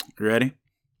statement. You ready?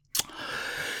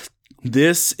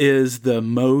 This is the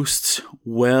most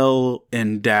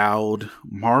well-endowed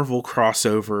Marvel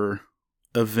crossover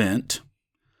event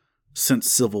since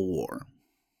Civil War.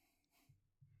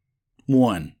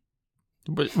 1.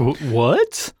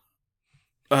 What?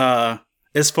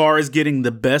 As far as getting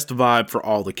the best vibe for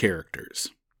all the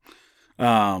characters.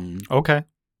 Okay.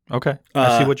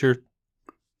 I see what you're...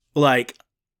 Like,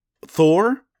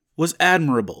 Thor was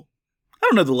admirable. I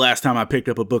don't know the last time I picked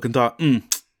up a book and thought,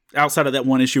 outside of that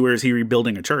one issue where is he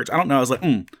rebuilding a church, I don't know. I was like,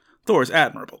 Thor is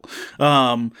admirable.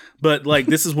 But like,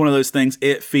 this is one of those things.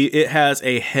 It has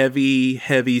a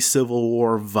heavy Civil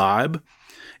War vibe,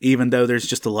 even though there's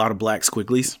just a lot of black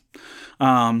squigglies.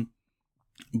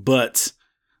 But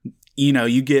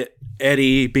you get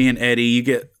Eddie being Eddie, you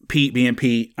get Pete being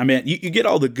Pete. I mean, you get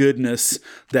all the goodness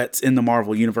that's in the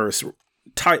Marvel universe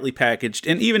tightly packaged.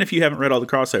 And even if you haven't read all the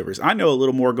crossovers, I know a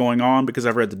little more going on because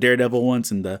I've read the Daredevil ones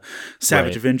and the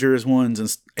Savage Avengers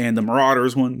ones and the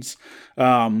Marauders ones.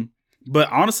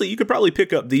 But honestly, you could probably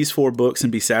pick up these 4 books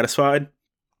and be satisfied.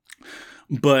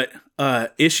 But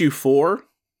issue 4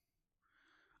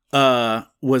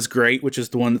 was great, which is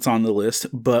the one that's on the list.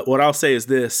 But what I'll say is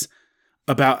this: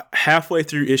 about halfway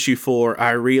through issue 4,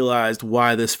 I realized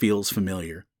why this feels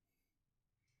familiar.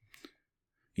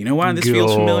 You know why this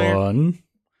feels familiar?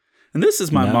 And this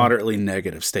is my moderately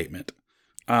negative statement.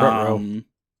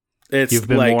 It's You've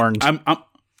been warned.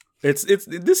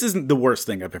 This isn't the worst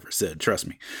thing I've ever said. Trust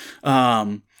me.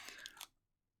 By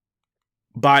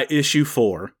issue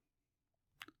 4,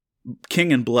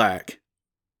 King in Black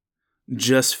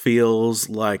just feels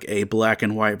like a black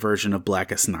and white version of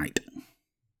Blackest Night.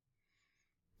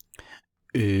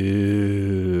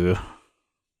 Ooh.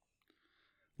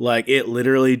 Like, it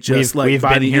literally just we've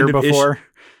been here before.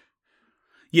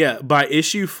 By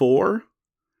issue 4,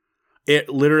 it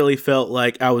literally felt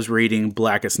like I was reading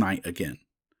Blackest Night again.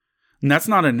 And that's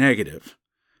not a negative.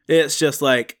 It's just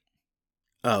like,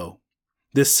 oh,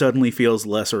 this suddenly feels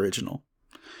less original.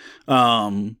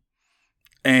 And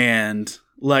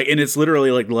it's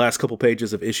literally like the last couple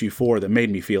pages of issue 4 that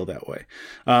made me feel that way.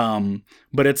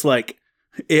 But it's like,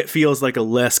 it feels like a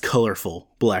less colorful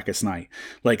Blackest Night.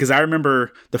 Like, because I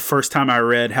remember the first time I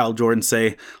read Hal Jordan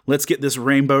say, "Let's get this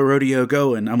rainbow rodeo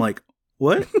going." I'm like,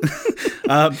 what?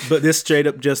 But this straight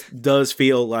up just does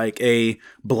feel like a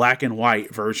black and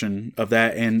white version of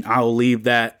that. And I'll leave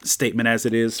that statement as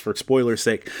it is for spoiler's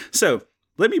sake. So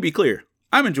let me be clear.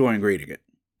 I'm enjoying reading it.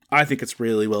 I think it's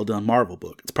really well done Marvel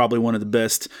book. It's probably one of the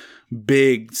best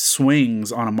big swings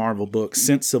on a Marvel book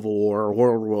since Civil War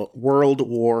or World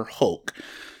War Hulk.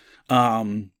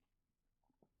 But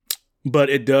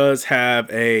it does have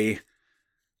a,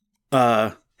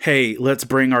 hey, let's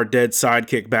bring our dead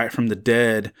sidekick back from the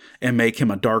dead and make him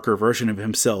a darker version of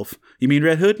himself. You mean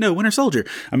Red Hood? No, Winter Soldier.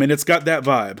 I mean, it's got that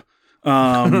vibe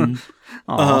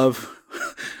of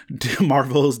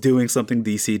Marvel's doing something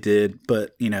DC did,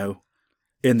 but,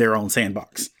 in their own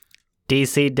sandbox.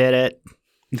 DC did it.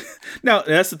 No,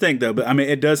 that's the thing, though. But I mean,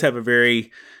 it does have a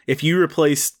very... If you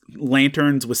replace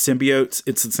lanterns with symbiotes,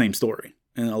 it's the same story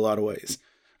in a lot of ways.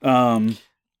 I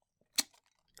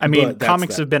mean,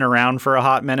 comics have been around for a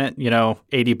hot minute,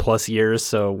 80 plus years.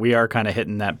 So we are kind of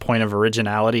hitting that point of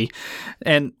originality.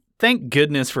 And thank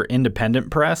goodness for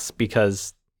independent press,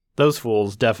 because those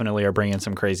fools definitely are bringing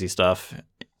some crazy stuff.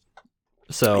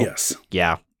 So, yes.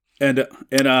 Yeah. And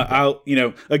I'll,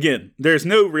 again, there's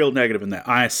no real negative in that.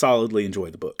 I solidly enjoy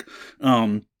the book.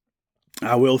 I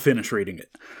will finish reading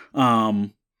it. But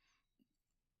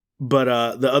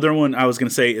the other one I was going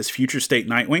to say is Future State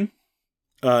Nightwing,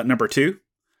 number 2.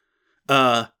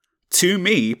 To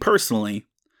me, personally,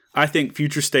 I think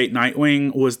Future State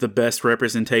Nightwing was the best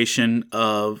representation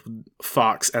of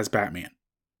Fox as Batman.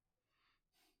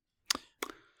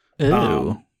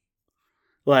 Ooh.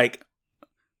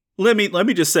 Let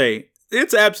me just say,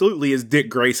 it's absolutely as Dick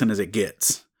Grayson as it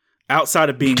gets. Outside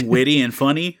of being witty and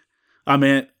funny, I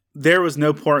mean, there was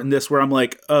no part in this where I'm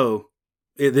like, oh,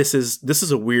 this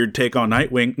is a weird take on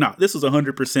Nightwing. No, this is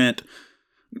 100%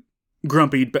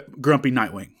 grumpy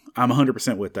Nightwing. I'm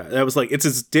 100% with that. That was like, it's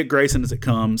as Dick Grayson as it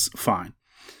comes. Fine.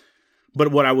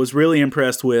 But what I was really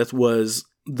impressed with was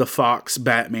the Fox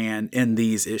Batman in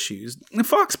these issues. The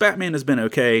Fox Batman has been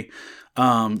okay.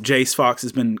 Jace Fox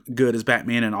has been good as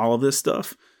Batman and all of this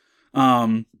stuff.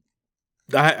 I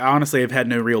honestly have had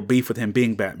no real beef with him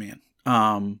being Batman.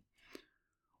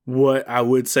 What I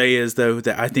would say is, though,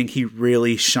 that I think he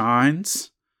really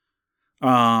shines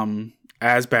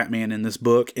as Batman in this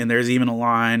book. And there's even a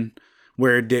line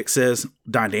where Dick says,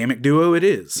 "Dynamic duo it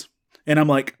is." And I'm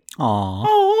like,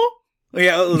 "Aww."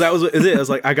 Yeah, that was it. I was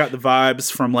like, I got the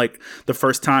vibes from like the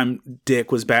first time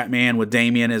Dick was Batman with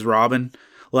Damian as Robin.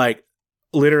 Like,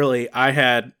 literally, I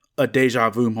had a deja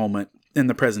vu moment in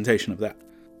the presentation of that.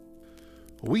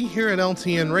 We here at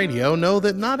LTN Radio know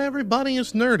that not everybody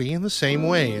is nerdy in the same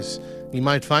ways. You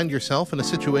might find yourself in a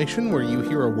situation where you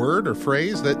hear a word or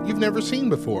phrase that you've never seen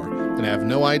before and have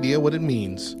no idea what it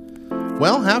means.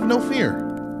 Well, have no fear.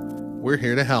 we're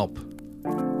here to help.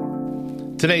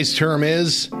 Today's term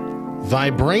is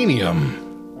vibranium.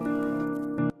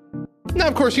 Now,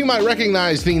 of course, you might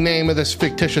recognize the name of this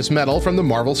fictitious metal from the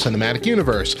Marvel Cinematic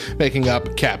Universe, making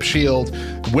up Cap's shield,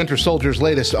 Winter Soldier's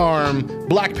latest arm,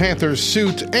 Black Panther's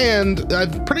suit, and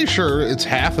I'm pretty sure it's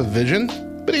half of Vision.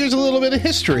 But here's a little bit of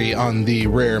history on the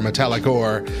rare metallic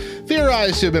ore.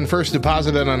 Theorized to have been first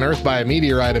deposited on Earth by a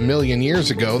meteorite 1 million years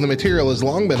ago, the material has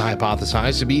long been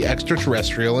hypothesized to be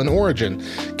extraterrestrial in origin.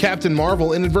 Captain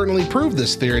Marvel inadvertently proved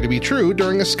this theory to be true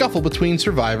during a scuffle between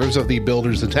survivors of the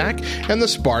Builders' attack and the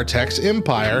Spartex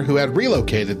Empire, who had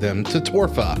relocated them to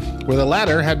Torfa, where the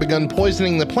latter had begun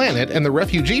poisoning the planet and the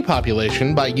refugee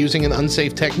population by using an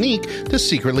unsafe technique to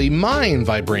secretly mine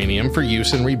vibranium for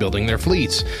use in rebuilding their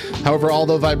fleets. However,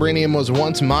 although vibranium was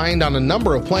once mined on a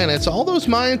number of planets, all those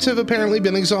mines have apparently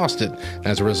been exhausted.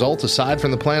 As a result, aside from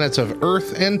the planets of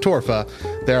Earth and Torfa,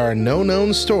 there are no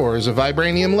known stores of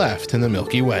vibranium left in the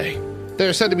Milky Way. There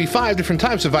are said to be 5 different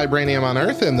types of vibranium on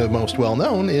Earth, and the most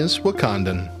well-known is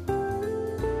Wakandan.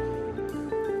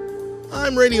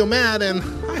 I'm Radio Mad, and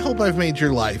I hope I've made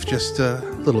your life just a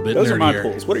little bit nerdier. Those are my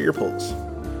polls. What are your polls?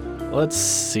 Let's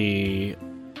see.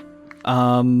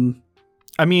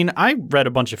 I mean, I read a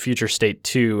bunch of Future State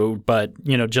too, but,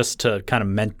 just to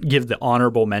kind of give the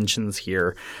honorable mentions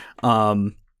here,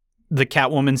 the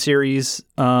Catwoman series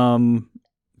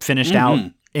finished out,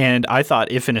 and I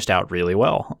thought it finished out really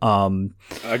well.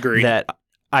 Agreed. That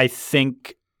I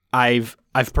think I've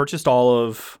purchased all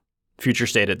of Future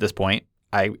State at this point.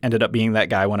 I ended up being that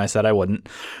guy when I said I wouldn't.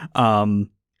 And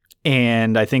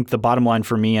I think the bottom line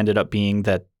for me ended up being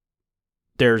that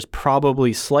there's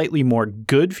probably slightly more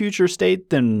good Future State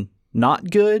than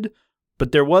not good,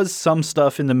 but there was some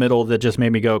stuff in the middle that just made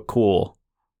me go, cool.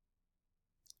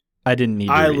 I didn't need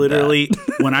to read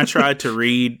that. When I tried to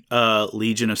read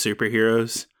Legion of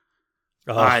Superheroes,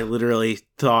 I literally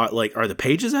thought, are the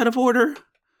pages out of order?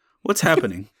 What's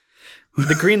happening?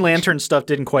 The Green Lantern stuff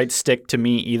didn't quite stick to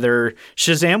me either.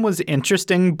 Shazam was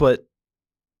interesting, but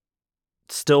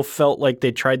still felt like they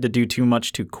tried to do too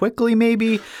much too quickly,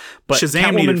 maybe. But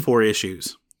Shazam needed 4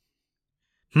 issues.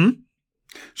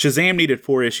 Shazam needed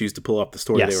 4 issues to pull off the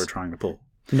story they were trying to pull.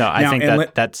 No, I think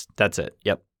that's it.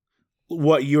 Yep.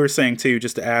 What you were saying too,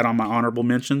 just to add on my honorable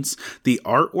mentions, the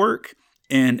artwork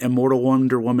in Immortal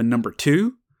Wonder Woman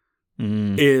 #2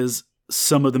 is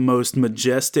some of the most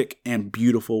majestic and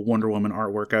beautiful Wonder Woman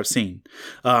artwork I've seen.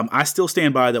 I still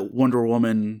stand by that Wonder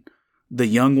Woman, the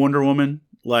Young Wonder Woman,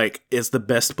 is the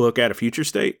best book out of Future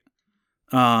State.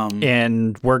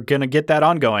 And we're going to get that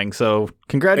ongoing. So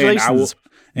congratulations.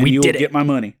 And you will get my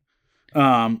money.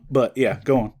 But yeah,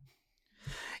 go on.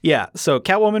 Yeah. So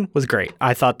Catwoman was great.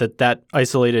 I thought that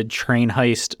isolated train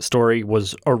heist story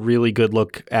was a really good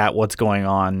look at what's going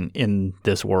on in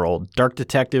this world. Dark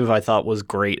Detective, I thought, was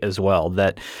great as well.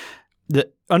 That the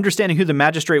understanding who the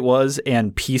magistrate was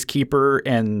and Peacekeeper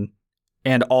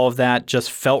and all of that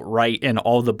just felt right in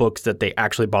all the books that they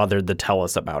actually bothered to tell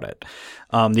us about it.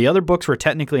 The other books were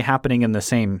technically happening in the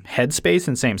same headspace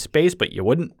and same space, but you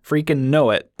wouldn't freaking know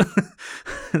it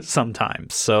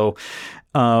sometimes. So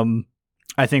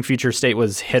I think Future State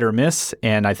was hit or miss,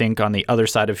 and I think on the other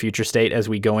side of Future State, as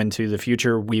we go into the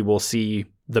future, we will see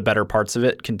the better parts of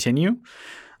it continue.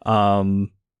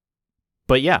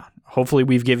 But yeah, hopefully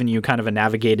we've given you kind of a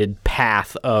navigated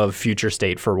path of Future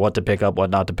State for what to pick up, what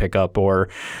not to pick up, or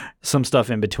some stuff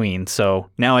in between. So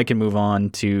now I can move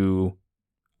on to,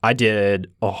 I did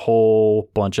a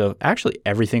whole bunch of, actually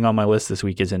everything on my list this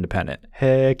week is independent.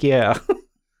 Heck yeah.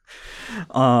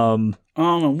 All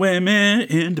the women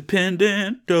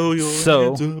independent, throw your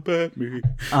hands up at me.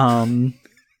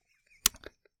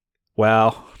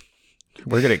 Well,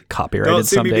 we're going to copyright it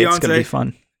someday. It's going to be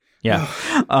fun. Yeah.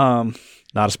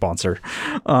 Not a sponsor.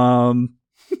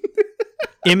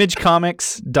 Image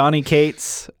Comics, Donny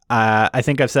Cates. I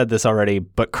think I've said this already,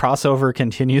 but Crossover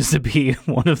continues to be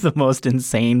one of the most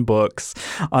insane books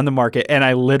on the market. And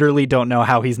I literally don't know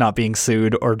how he's not being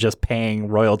sued or just paying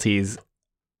royalties.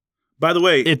 By the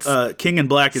way, it's King in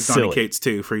Black is Donny Cates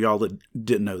too, for y'all that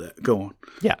didn't know that. Go on.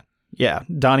 Yeah.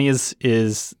 Donny is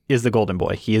the golden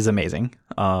boy. He is amazing.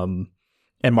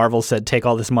 And Marvel said, take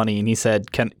all this money. And he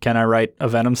said, can I write a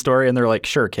Venom story? And they're like,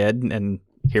 sure, kid. And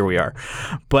here we are.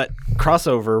 But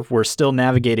Crossover, we're still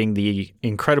navigating the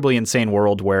incredibly insane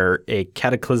world where a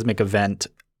cataclysmic event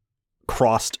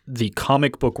crossed the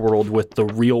comic book world with the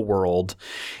real world.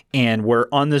 And we're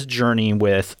on this journey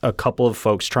with a couple of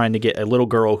folks trying to get a little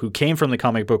girl who came from the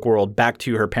comic book world back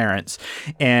to her parents.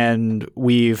 And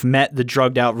we've met the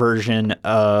drugged out version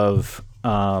of...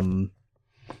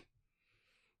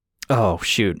 oh,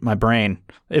 shoot, my brain.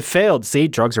 It failed. See,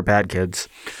 drugs are bad, kids.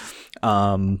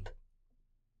 Doctor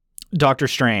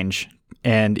Strange,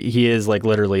 and he is like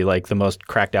literally like the most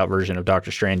cracked out version of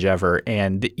Doctor Strange ever.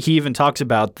 And he even talks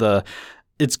about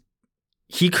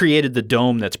he created the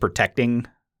dome that's protecting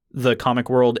the comic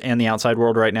world and the outside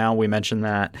world right now. We mentioned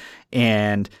that.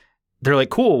 And they're like,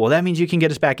 cool, well, that means you can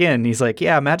get us back in. And he's like,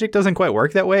 yeah, magic doesn't quite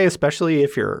work that way, especially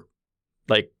if you're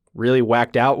like really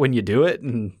whacked out when you do it.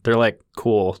 And they're like,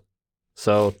 cool.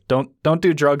 So don't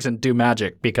do drugs and do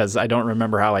magic, because I don't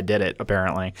remember how I did it,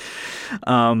 apparently.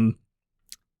 And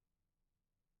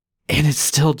it's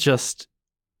still just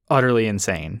utterly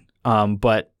insane.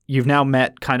 But you've now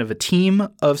met kind of a team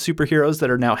of superheroes that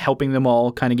are now helping them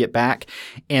all kind of get back.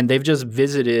 And they've just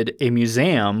visited a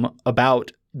museum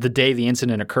about the day the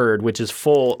incident occurred, which is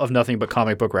full of nothing but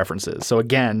comic book references. So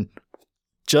again,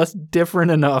 just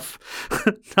different enough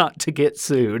not to get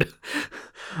sued.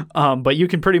 But you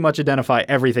can pretty much identify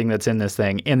everything that's in this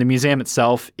thing. And the museum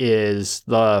itself is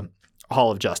the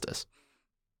Hall of Justice.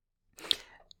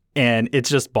 And it's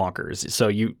just bonkers. So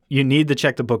you need to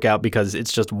check the book out, because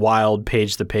it's just wild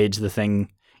page to page, the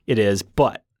thing it is.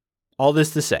 But all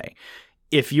this to say,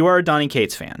 if you are a Donny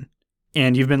Cates fan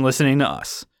and you've been listening to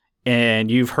us and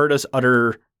you've heard us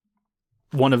utter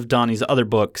one of Donnie's other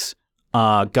books,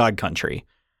 God Country,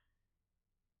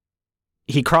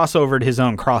 he crossovered his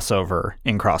own crossover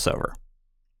in Crossover.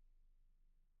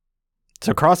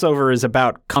 So Crossover is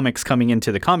about comics coming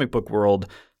into the comic book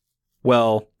world.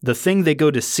 Well, the thing they go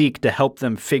to seek to help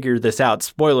them figure this out,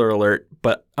 spoiler alert,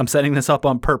 but I'm setting this up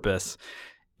on purpose,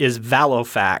 is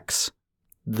Valofax,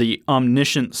 the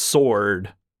omniscient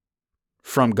sword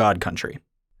from God Country.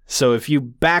 So if you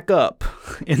back up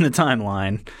in the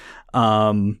timeline,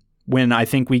 when I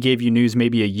think we gave you news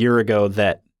maybe a year ago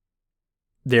that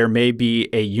there may be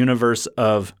a universe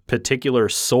of particular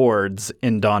swords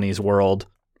in Donnie's world,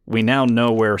 we now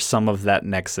know where some of that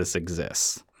nexus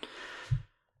exists.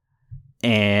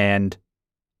 And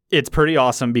it's pretty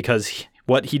awesome, because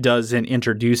what he does in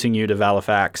introducing you to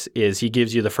Valofax is he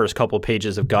gives you the first couple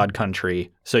pages of God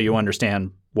Country so you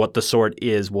understand what the sword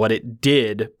is, what it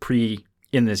did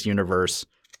in this universe,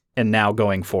 and now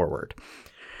going forward.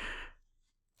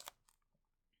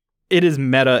 It is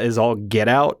meta as all get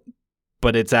out,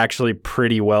 but it's actually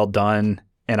pretty well done,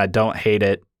 and I don't hate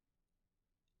it.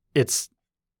 It's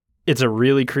a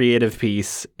really creative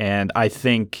piece, and I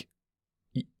think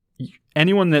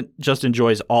anyone that just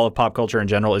enjoys all of pop culture in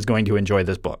general is going to enjoy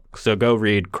this book. So go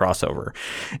read Crossover.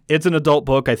 It's an adult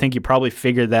book. I think you probably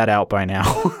figured that out by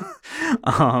now.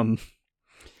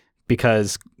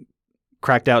 Because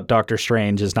cracked out Doctor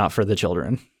Strange is not for the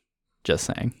children. Just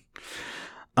saying.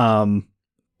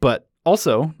 But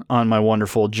also on my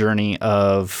wonderful journey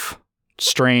of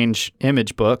strange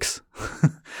image books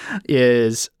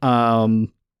is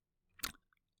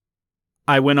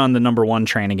I went on the number 1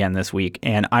 train again this week,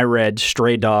 and I read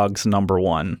Stray Dogs number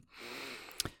 1.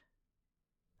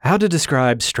 How to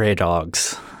describe Stray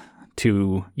Dogs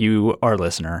to you, our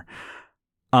listener.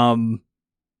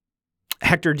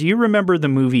 Hector, do you remember the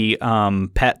movie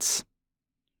Pets?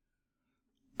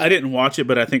 I didn't watch it,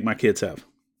 but I think my kids have.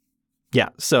 Yeah,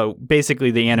 so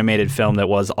basically the animated film that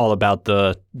was all about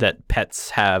that pets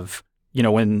have,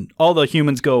 when all the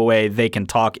humans go away, they can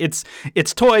talk. It's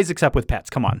toys except with pets.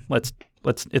 Come on, it's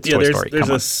Toy Story.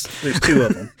 There's 2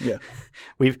 of them. Yeah,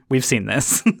 we've seen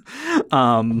this.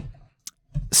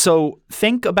 So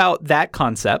think about that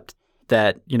concept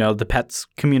that the pets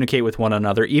communicate with one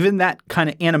another, even that kind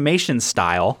of animation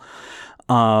style.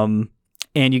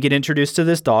 And you get introduced to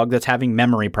this dog that's having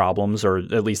memory problems, or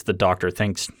at least the doctor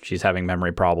thinks she's having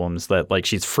memory problems, that like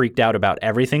she's freaked out about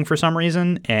everything for some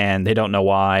reason, and they don't know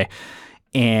why.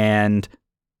 And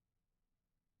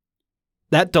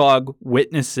that dog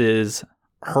witnesses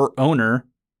her owner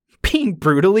being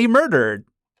brutally murdered,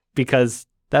 because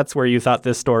that's where you thought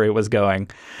this story was going,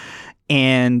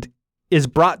 and is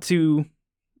brought to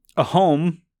a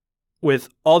home with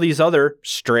all these other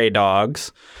stray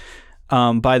dogs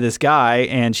by this guy,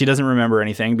 and she doesn't remember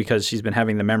anything because she's been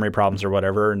having the memory problems or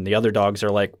whatever, and the other dogs are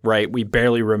like, right, we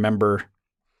barely remember.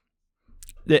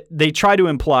 They try to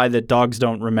imply that dogs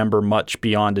don't remember much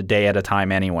beyond a day at a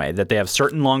time anyway, that they have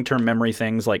certain long-term memory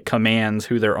things like commands,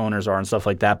 who their owners are and stuff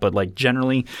like that, but like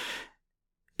generally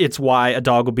it's why a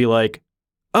dog will be like,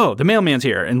 oh, the mailman's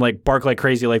here, and like bark like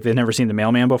crazy like they've never seen the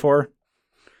mailman before.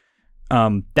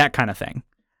 That kind of thing.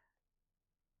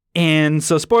 And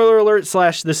so spoiler alert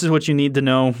 / this is what you need to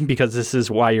know, because this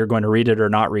is why you're going to read it or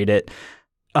not read it.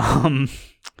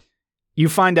 You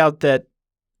find out that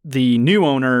the new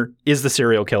owner is the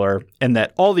serial killer, and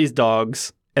that all these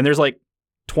dogs, and there's like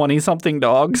 20 something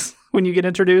dogs when you get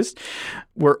introduced,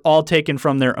 were all taken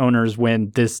from their owners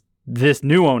when this this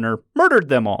new owner murdered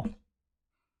them all.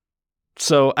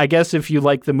 So I guess if you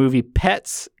like the movie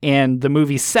Pets and the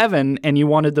movie Seven and you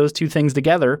wanted those two things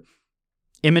together,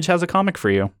 Image has a comic for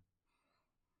you.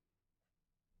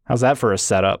 How's that for a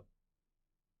setup?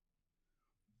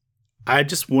 I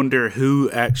just wonder who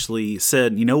actually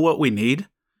said, you know what we need?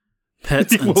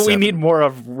 Pets and What Seven. we need more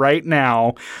of right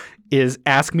now is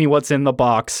Ask Me What's in the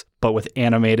Box, but with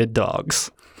animated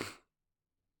dogs.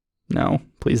 No,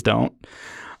 please don't.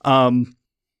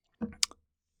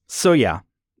 So yeah,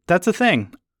 that's a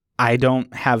thing. I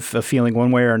don't have a feeling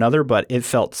one way or another, but it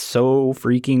felt so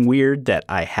freaking weird that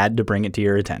I had to bring it to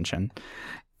your attention.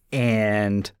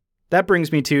 And that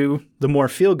brings me to the more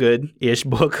feel-good-ish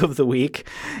book of the week,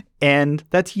 and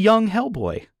that's Young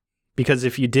Hellboy. Because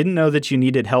if you didn't know that you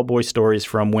needed Hellboy stories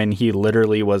from when he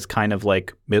literally was kind of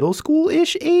like middle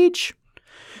school-ish age,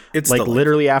 it's like delightful.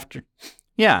 Literally after...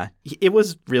 Yeah, it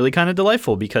was really kind of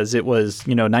delightful because it was,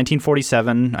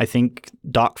 1947. I think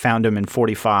Doc found him in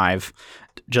 45,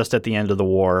 just at the end of the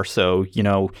war. So,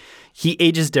 he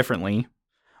ages differently,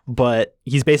 but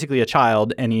he's basically a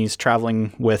child and he's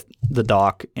traveling with the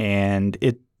Doc, and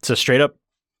it's a straight up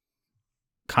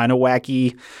kind of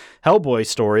wacky Hellboy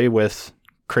story with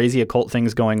crazy occult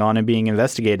things going on and being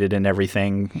investigated and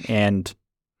everything, and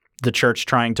the church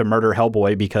trying to murder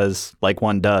Hellboy because like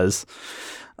one does.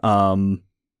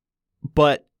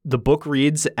 But the book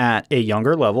reads at a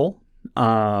younger level.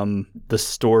 The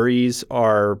stories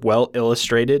are well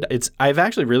illustrated. I've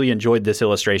actually really enjoyed this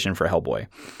illustration for Hellboy.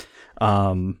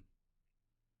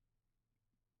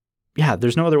 Yeah,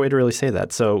 there's no other way to really say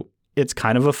that. So it's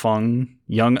kind of a fun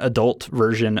young adult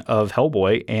version of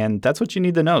Hellboy, and that's what you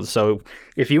need to know. So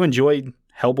if you enjoyed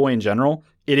Hellboy in general,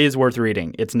 it is worth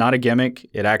reading. It's not a gimmick.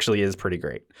 It actually is pretty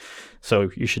great.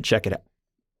 So you should check it out.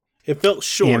 It felt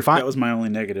short. That was my only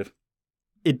negative.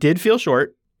 It did feel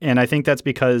short, and I think that's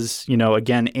because,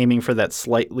 again, aiming for that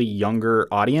slightly younger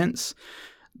audience,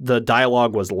 the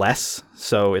dialogue was less,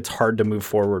 so it's hard to move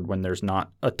forward when there's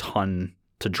not a ton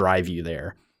to drive you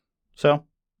there. So,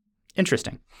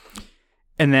 interesting.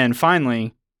 And then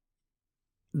finally,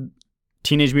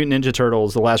 Teenage Mutant Ninja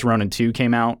Turtles, The Last Ronin 2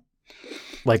 came out,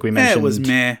 like we mentioned. It was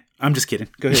meh. I'm just kidding.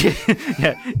 Go ahead.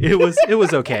 Yeah, it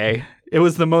was okay. It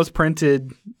was the most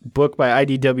printed book by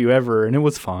IDW ever, and it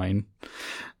was fine.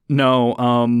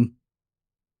 No,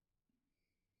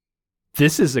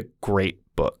 this is a great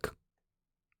book.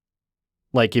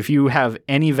 Like, if you have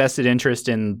any vested interest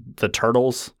in the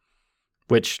Turtles,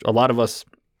 which a lot of us,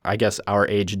 I guess, our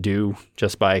age do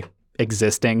just by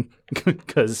existing,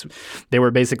 because they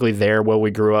were basically there while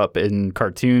we grew up in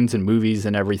cartoons and movies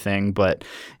and everything. But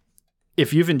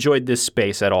if you've enjoyed this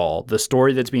space at all, the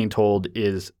story that's being told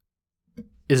is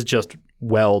just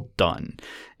well done.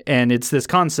 And it's this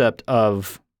concept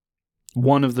of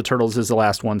one of the turtles is the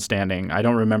last one standing. I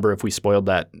don't remember if we spoiled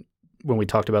that when we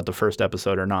talked about the first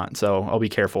episode or not, so I'll be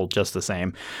careful just the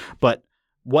same. But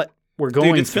what we're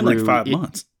going it's through... been like 5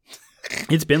 months.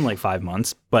 It's been like 5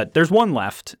 months, but there's one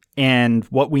left. And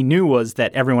what we knew was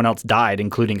that everyone else died,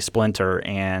 including Splinter.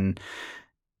 And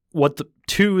what the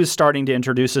 2 is starting to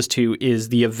introduce us to is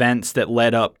the events that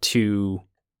led up to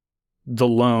the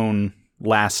lone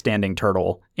last standing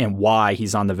turtle and why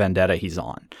he's on the vendetta he's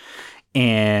on.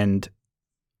 And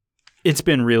it's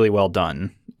been really well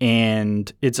done.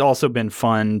 And it's also been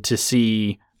fun to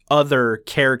see other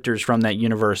characters from that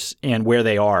universe and where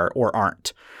they are or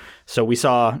aren't. So we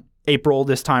saw April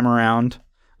this time around,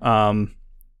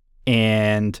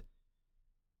 and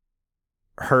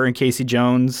her and Casey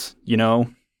Jones,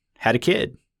 had a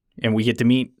kid, and we get to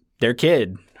meet their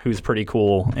kid, who's pretty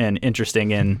cool and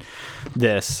interesting in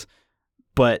this.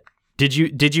 But did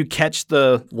you catch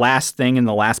the last thing in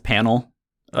the last panel?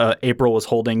 April was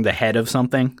holding the head of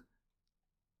something.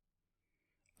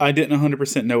 I didn't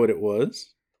 100% know what it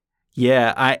was.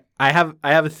 Yeah, I have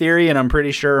a theory, and I'm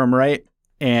pretty sure I'm right.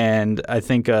 And I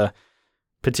think a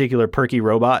particular perky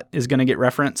robot is going to get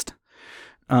referenced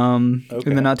in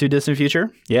the not too distant future.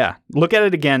 Yeah, look at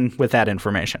it again with that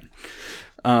information.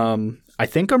 I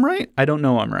think I'm right. I don't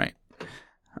know I'm right.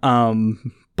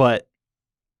 But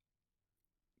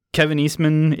Kevin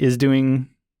Eastman is doing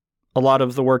a lot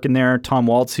of the work in there. Tom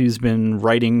Waltz, who's been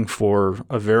writing for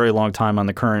a very long time on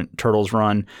the current Turtles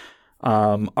run.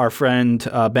 Our friend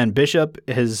Ben Bishop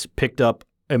has picked up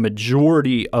a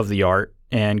majority of the art,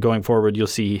 and going forward, you'll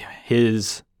see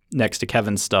his next to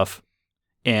Kevin's stuff.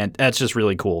 And that's just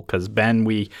really cool because Ben,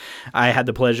 I had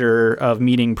the pleasure of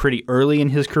meeting pretty early in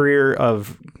his career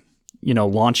of,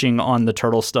 launching on the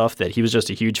Turtle stuff, that he was just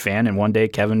a huge fan. And one day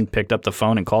Kevin picked up the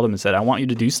phone and called him and said, I want you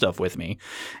to do stuff with me.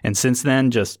 And since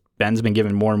then, just Ben's been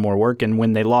given more and more work. And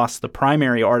when they lost the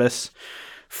primary artists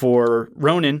for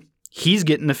Ronan, he's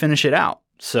getting to finish it out.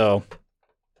 So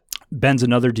Ben's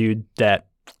another dude that,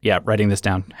 writing this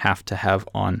down, have to have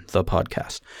on the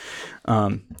podcast.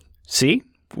 See,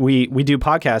 we do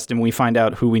podcast and we find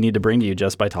out who we need to bring to you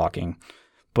just by talking.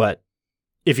 But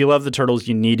if you love the Turtles,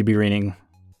 you need to be reading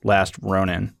Last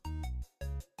Ronin.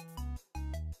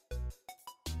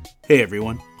 Hey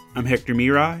everyone, I'm Hector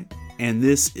Mirai, and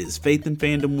this is Faith and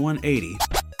Fandom 180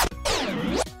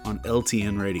 on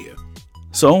LTN Radio.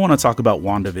 So I want to talk about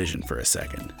WandaVision for a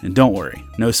second, and don't worry,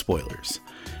 no spoilers.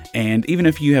 And even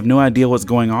if you have no idea what's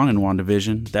going on in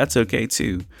WandaVision, that's okay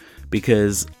too,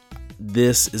 because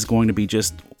this is going to be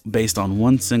just based on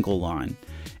one single line.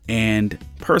 And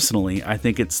personally, I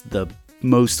think it's the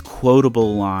most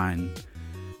quotable line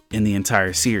in the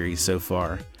entire series so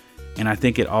far. And I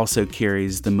think it also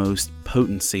carries the most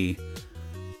potency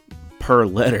per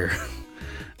letter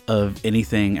of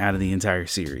anything out of the entire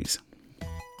series.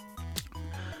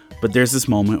 But there's this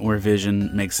moment where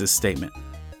Vision makes this statement.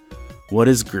 What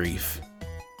is grief,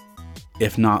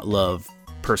 if not love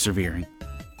persevering?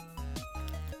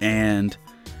 And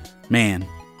man,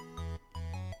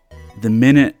 the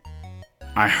minute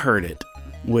I heard it,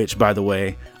 which by the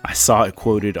way, I saw it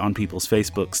quoted on people's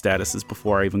Facebook statuses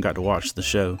before I even got to watch the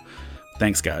show.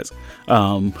 Thanks, guys.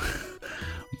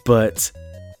 But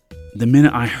the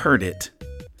minute I heard it,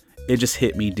 it just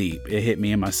hit me deep. It hit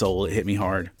me in my soul. It hit me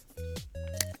hard.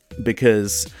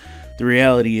 Because the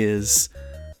reality is,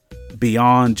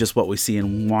 beyond just what we see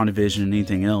in WandaVision and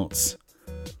anything else,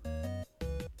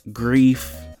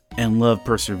 grief and love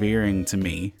persevering to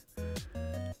me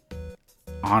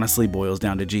honestly boils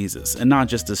down to Jesus. And not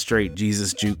just a straight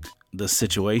Jesus juke the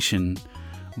situation,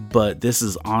 but this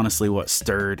is honestly what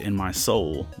stirred in my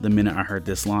soul the minute I heard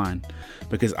this line.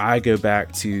 Because I go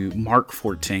back to Mark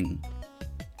 14,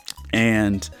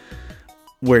 and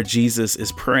where Jesus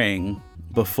is praying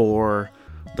before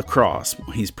the cross.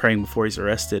 He's praying before he's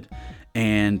arrested,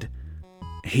 and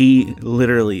he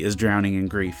literally is drowning in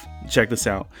grief. Check this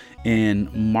out. In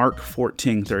Mark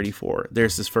 14:34,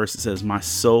 there's this verse that says, "My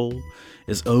soul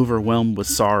is overwhelmed with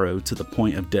sorrow to the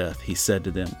point of death." He said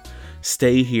to them,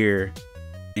 "Stay here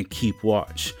and keep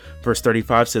watch." Verse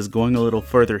 35 says, going a little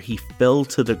further, he fell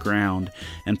to the ground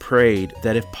and prayed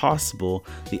that if possible,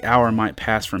 the hour might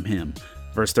pass from him.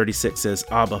 Verse 36 says,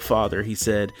 "Abba, Father," he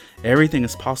said, "everything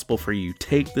is possible for you.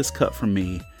 Take this cup from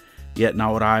me, yet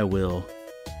not what I will,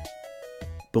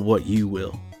 but what you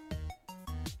will."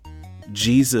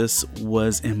 Jesus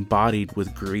was embodied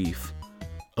with grief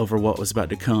over what was about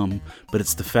to come, but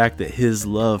it's the fact that his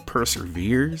love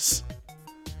perseveres,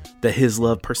 that his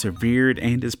love persevered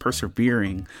and is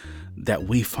persevering, that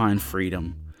we find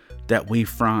freedom, that we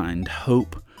find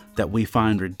hope, that we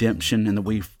find redemption, and that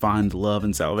we find love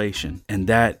and salvation. And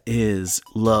that is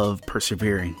love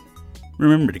persevering.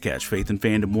 Remember to catch Faith and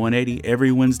Fandom 180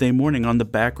 every Wednesday morning on the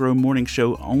Back Row Morning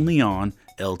Show, only on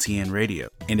LTN Radio.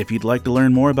 And if you'd like to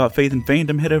learn more about Faith and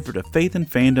Fandom, head over to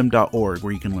faithandfandom.org,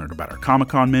 where you can learn about our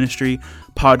Comic-Con ministry,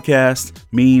 podcasts,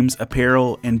 memes,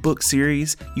 apparel, and book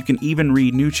series. You can even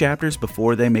read new chapters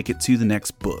before they make it to the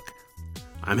next book.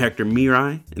 I'm Hector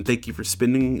Mirai, and thank you for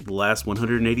spending the last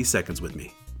 180 seconds with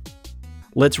me.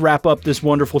 Let's wrap up this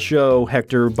wonderful show,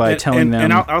 Hector, by telling them...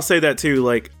 And I'll say that too,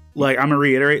 like I'm going to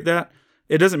reiterate that.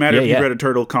 It doesn't matter if you've read a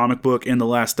Turtle comic book in the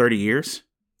last 30 years.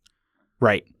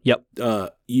 Right. Yep.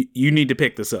 You need to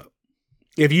pick this up.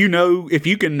 If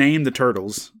you can name the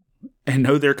Turtles and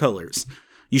know their colors,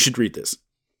 you should read this.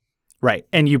 Right.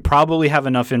 And you probably have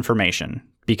enough information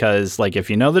because, like, if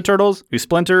you know the Turtles, who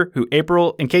Splinter, who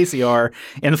April and Casey are,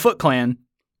 and the Foot Clan,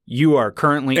 you are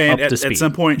currently up to speed. At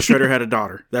some point, Shredder had a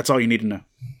daughter. That's all you need to know.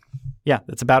 Yeah,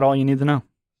 that's about all you need to know.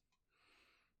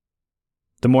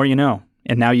 The more you know,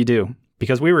 and now you do,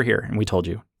 because we were here and we told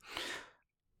you.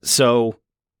 So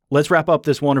let's wrap up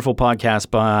this wonderful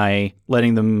podcast by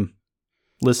letting them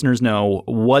listeners know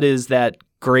what is that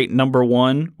great number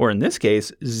one, or in this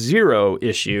case, 0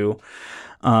 issue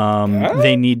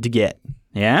they need to get.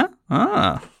 Yeah?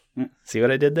 See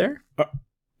what I did there?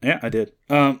 Yeah, I did.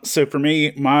 So for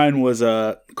me, mine was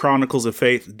Chronicles of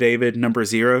Faith, David, number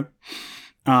 0.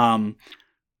 I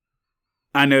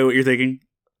know what you're thinking.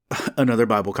 Another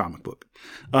Bible comic book.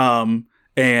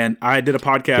 And I did a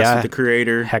podcast with the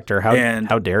creator. Hector,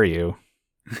 how dare you?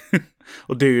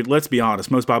 Well, dude, let's be honest.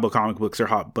 Most Bible comic books are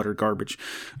hot butter garbage.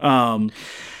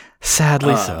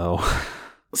 Sadly so.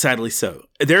 Sadly so.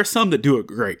 There are some that do it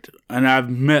great. And I've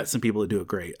met some people that do it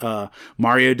great.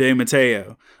 Mario De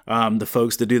Matteo, the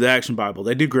folks that do the Action Bible,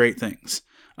 they do great things.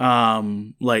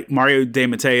 Like Mario De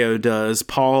Matteo does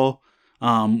Paul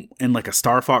and like a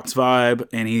Star Fox vibe,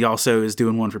 and he also is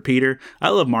doing one for Peter. I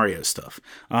love Mario stuff.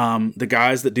 The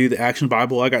guys that do the Action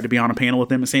Bible, I got to be on a panel with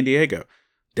them in San Diego.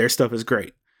 Their stuff is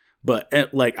great. But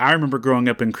like, I remember growing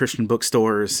up in Christian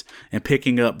bookstores and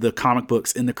picking up the comic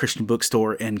books in the Christian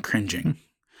bookstore and cringing.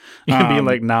 You'd be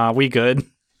like, nah, we good.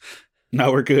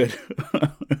 No, we're good.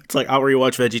 It's like, I'll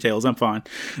rewatch VeggieTales. I'm fine.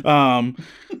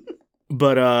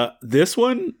 But this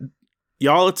one,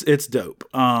 y'all, it's dope.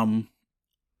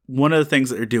 One of the things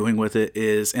that they're doing with it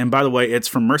is, and by the way, it's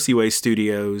from Mercy Way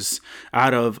Studios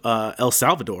out of El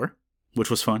Salvador,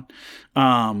 which was fun.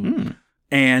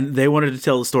 And they wanted to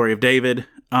tell the story of David,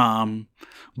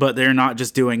 but they're not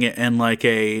just doing it in like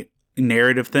a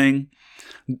narrative thing.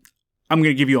 I'm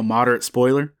going to give you a moderate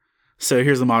spoiler. So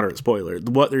here's the moderate spoiler.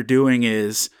 What they're doing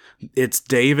is it's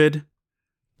David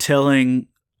telling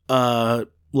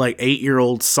like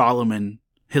 8-year-old Solomon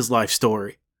his life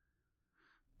story.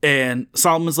 And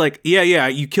Solomon's like, yeah,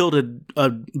 you killed a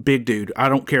big dude. I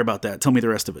don't care about that. Tell me the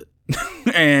rest of it.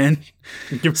 And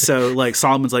so like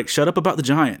Solomon's like, shut up about the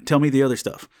giant. Tell me the other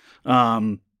stuff.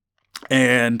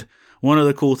 And one of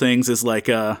the cool things is like,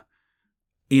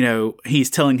 he's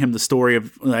telling him the story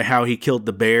of like, how he killed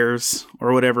the bears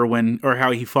or whatever or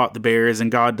how he fought the bears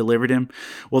and God delivered him.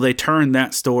 Well, they turned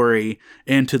that story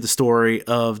into the story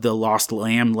of the lost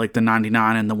lamb, like the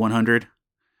 99 and the 100.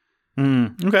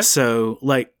 Okay. So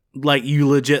like you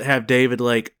legit have David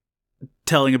like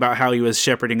telling about how he was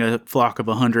shepherding a flock of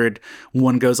 100.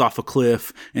 One goes off a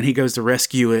cliff and he goes to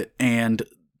rescue it. And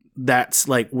that's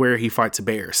like where he fights a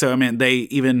bear. So, I mean, they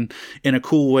even in a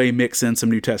cool way mix in some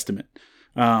New Testament.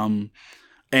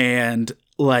 And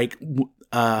like,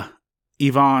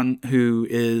 Yvonne, who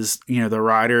is, the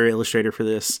writer, illustrator for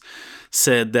this,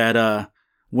 said that,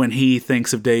 when he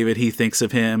thinks of David, he thinks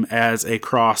of him as a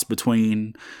cross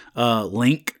between,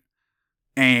 Link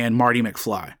and Marty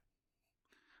McFly.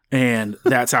 And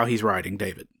that's how he's writing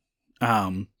David.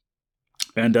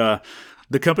 The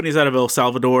company's out of El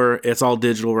Salvador. It's all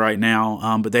digital right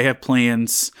now. But they have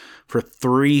plans for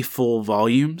 3 full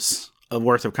volumes of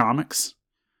worth of comics.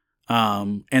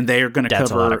 And they are going to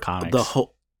cover the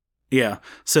whole. Yeah.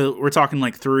 So we're talking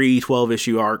like 3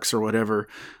 12-issue arcs or whatever.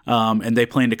 And they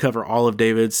plan to cover all of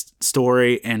David's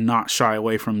story and not shy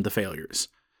away from the failures.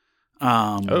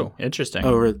 Interesting.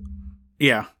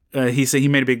 He said he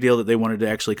made a big deal that they wanted to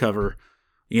actually cover,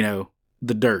 the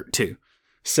dirt too.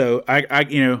 So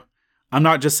I'm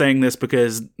not just saying this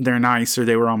because they're nice or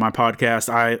they were on my podcast.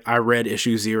 I read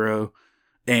issue 0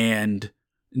 and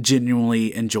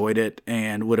genuinely enjoyed it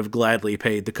and would have gladly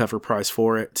paid the cover price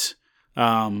for it.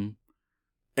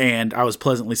 And I was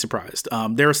pleasantly surprised.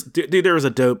 There was a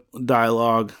dope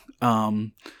dialogue.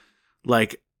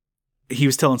 Like he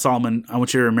was telling Solomon, I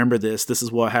want you to remember this. This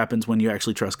is what happens when you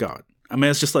actually trust God. I mean,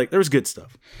 it's just like, there was good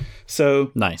stuff.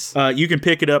 So nice. You can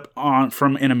pick it up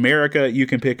in America. You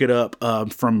can pick it up,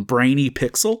 from Brainy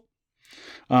Pixel,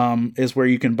 is where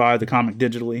you can buy the comic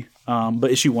digitally.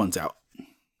 But issue 1's out.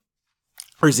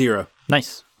 Or 0.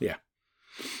 Nice. Yeah.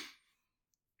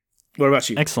 What about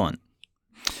you? Excellent.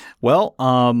 Well,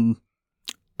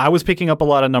 I was picking up a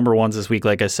lot of number 1s this week,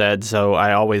 like I said, so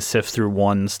I always sift through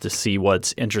 1s to see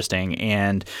what's interesting.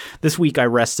 And this week I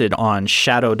rested on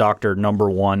Shadow Doctor number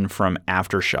 1 from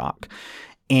Aftershock.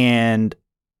 And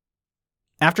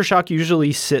Aftershock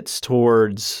usually sits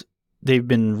towards, they've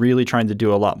been really trying to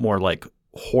do a lot more like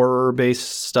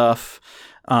horror-based stuff,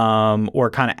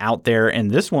 or kind of out there. And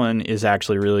this one is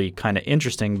actually really kind of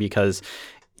interesting because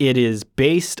it is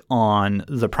based on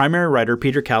the primary writer,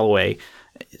 Peter Calloway,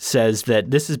 says that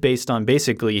this is based on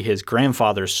basically his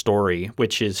grandfather's story,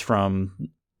 which is from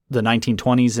the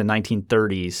 1920s and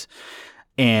 1930s.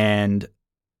 And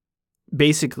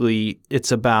basically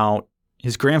it's about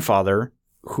his grandfather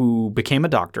who became a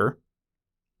doctor.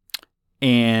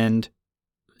 And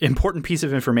important piece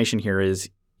of information here is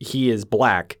he is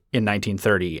black in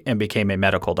 1930 and became a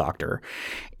medical doctor.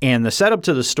 And the setup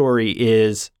to the story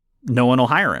is no one will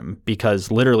hire him because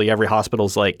literally every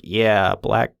hospital's like, yeah,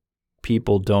 black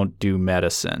people don't do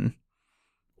medicine,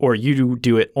 or you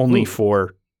do it only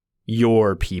for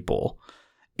your people.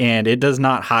 And it does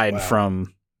not hide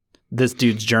from this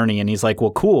dude's journey. And he's like,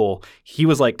 well, cool. He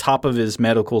was like top of his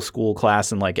medical school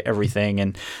class and like everything.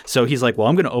 And so he's like, well,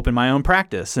 I'm going to open my own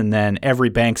practice. And then every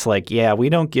bank's like, yeah, we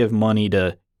don't give money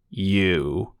to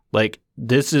you. Like,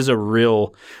 this is a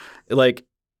real, like,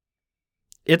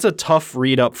 it's a tough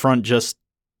read up front just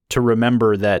to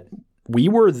remember that we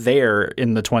were there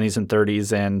in the 20s and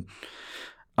 30s, and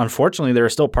unfortunately there are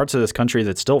still parts of this country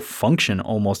that still function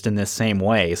almost in this same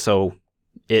way. So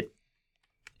it's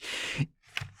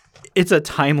a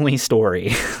timely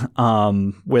story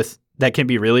with that can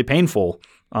be really painful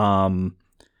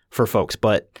for folks.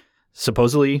 But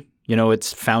supposedly,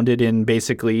 it's founded in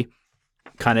basically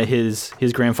kind of his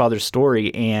grandfather's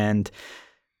story. And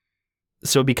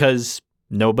so because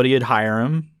nobody would hire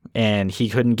him and he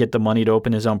couldn't get the money to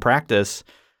open his own practice,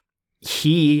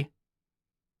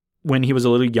 when he was a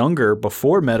little younger,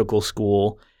 before medical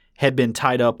school, had been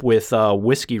tied up with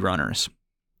whiskey runners.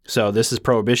 So this is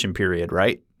Prohibition period,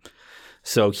 right?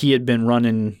 So he had been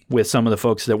running with some of the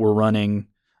folks that were running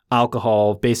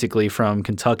alcohol basically from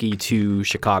Kentucky to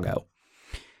Chicago.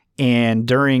 And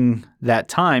during that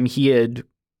time, he had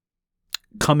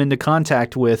come into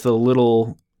contact with a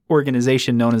little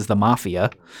organization known as the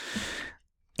Mafia.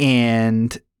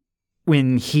 And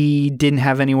when he didn't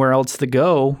have anywhere else to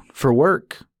go for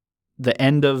work, the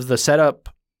end of the setup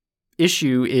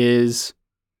issue is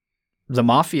the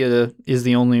Mafia is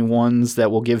the only ones that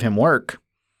will give him work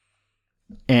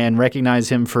and recognize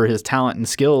him for his talent and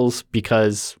skills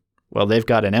because, well, they've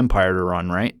got an empire to run,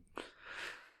 right?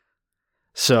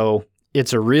 So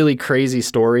it's a really crazy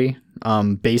story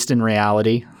based in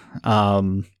reality.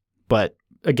 But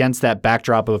against that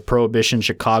backdrop of Prohibition,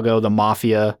 Chicago, the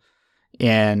Mafia,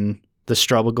 and the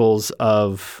struggles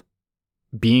of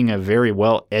being a very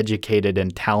well-educated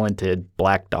and talented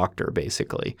black doctor,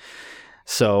 basically.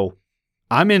 So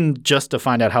I'm in just to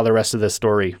find out how the rest of this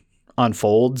story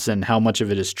unfolds and how much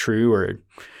of it is true or,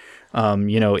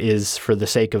 is for the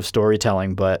sake of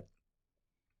storytelling. But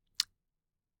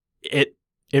it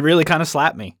really kind of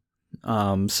slapped me.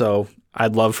 So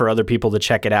I'd love for other people to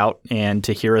check it out and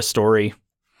to hear a story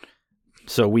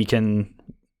so we can,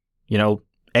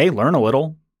 A, learn a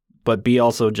little, but B,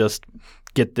 also just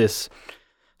get this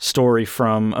story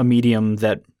from a medium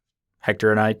that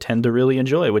Hector and I tend to really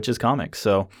enjoy, which is comics.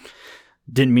 So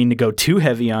didn't mean to go too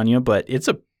heavy on you, but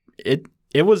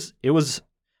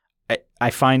I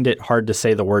find it hard to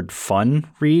say the word fun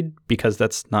read because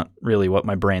that's not really what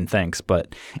my brain thinks,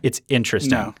 but it's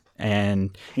interesting. No.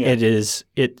 And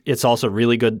it's also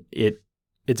really good.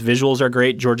 Its visuals are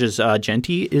great. George's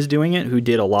Genti is doing it, who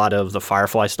did a lot of the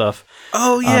Firefly stuff.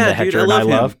 Oh yeah, that Hector dude, I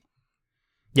love him.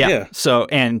 Yeah. So,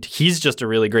 and he's just a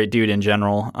really great dude in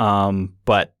general.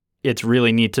 But it's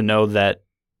really neat to know that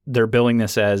they're billing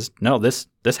this as, no, this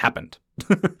happened.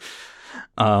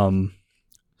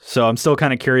 So I'm still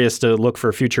kind of curious to look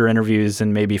for future interviews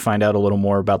and maybe find out a little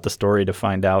more about the story to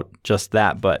find out just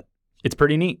that. But it's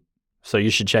pretty neat. So you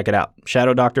should check it out.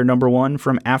 Shadow Doctor #1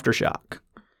 from Aftershock.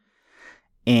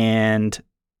 And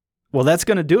well, that's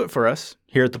going to do it for us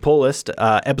here at the Pull List.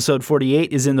 Episode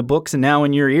 48 is in the books and now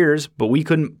in your ears, but we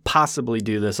couldn't possibly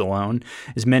do this alone.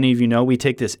 As many of you know, we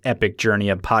take this epic journey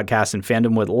of podcasts and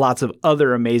fandom with lots of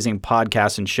other amazing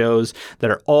podcasts and shows that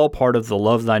are all part of the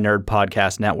Love Thy Nerd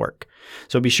podcast network.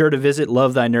 So be sure to visit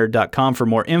lovethynerd.com for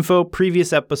more info,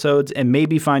 previous episodes, and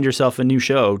maybe find yourself a new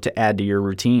show to add to your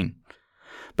routine.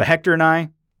 But Hector and I,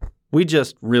 we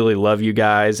just really love you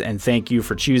guys and thank you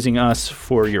for choosing us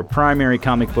for your primary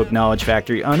comic book knowledge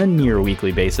factory on a near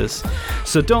weekly basis.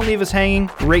 So don't leave us hanging.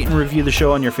 Rate and review the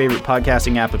show on your favorite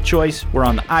podcasting app of choice. We're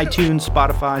on the iTunes,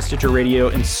 Spotify, Stitcher Radio,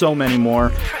 and so many more.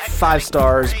 5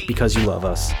 stars because you love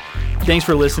us. Thanks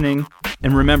for listening.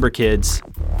 And remember, kids,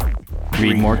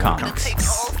 read more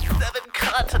comics.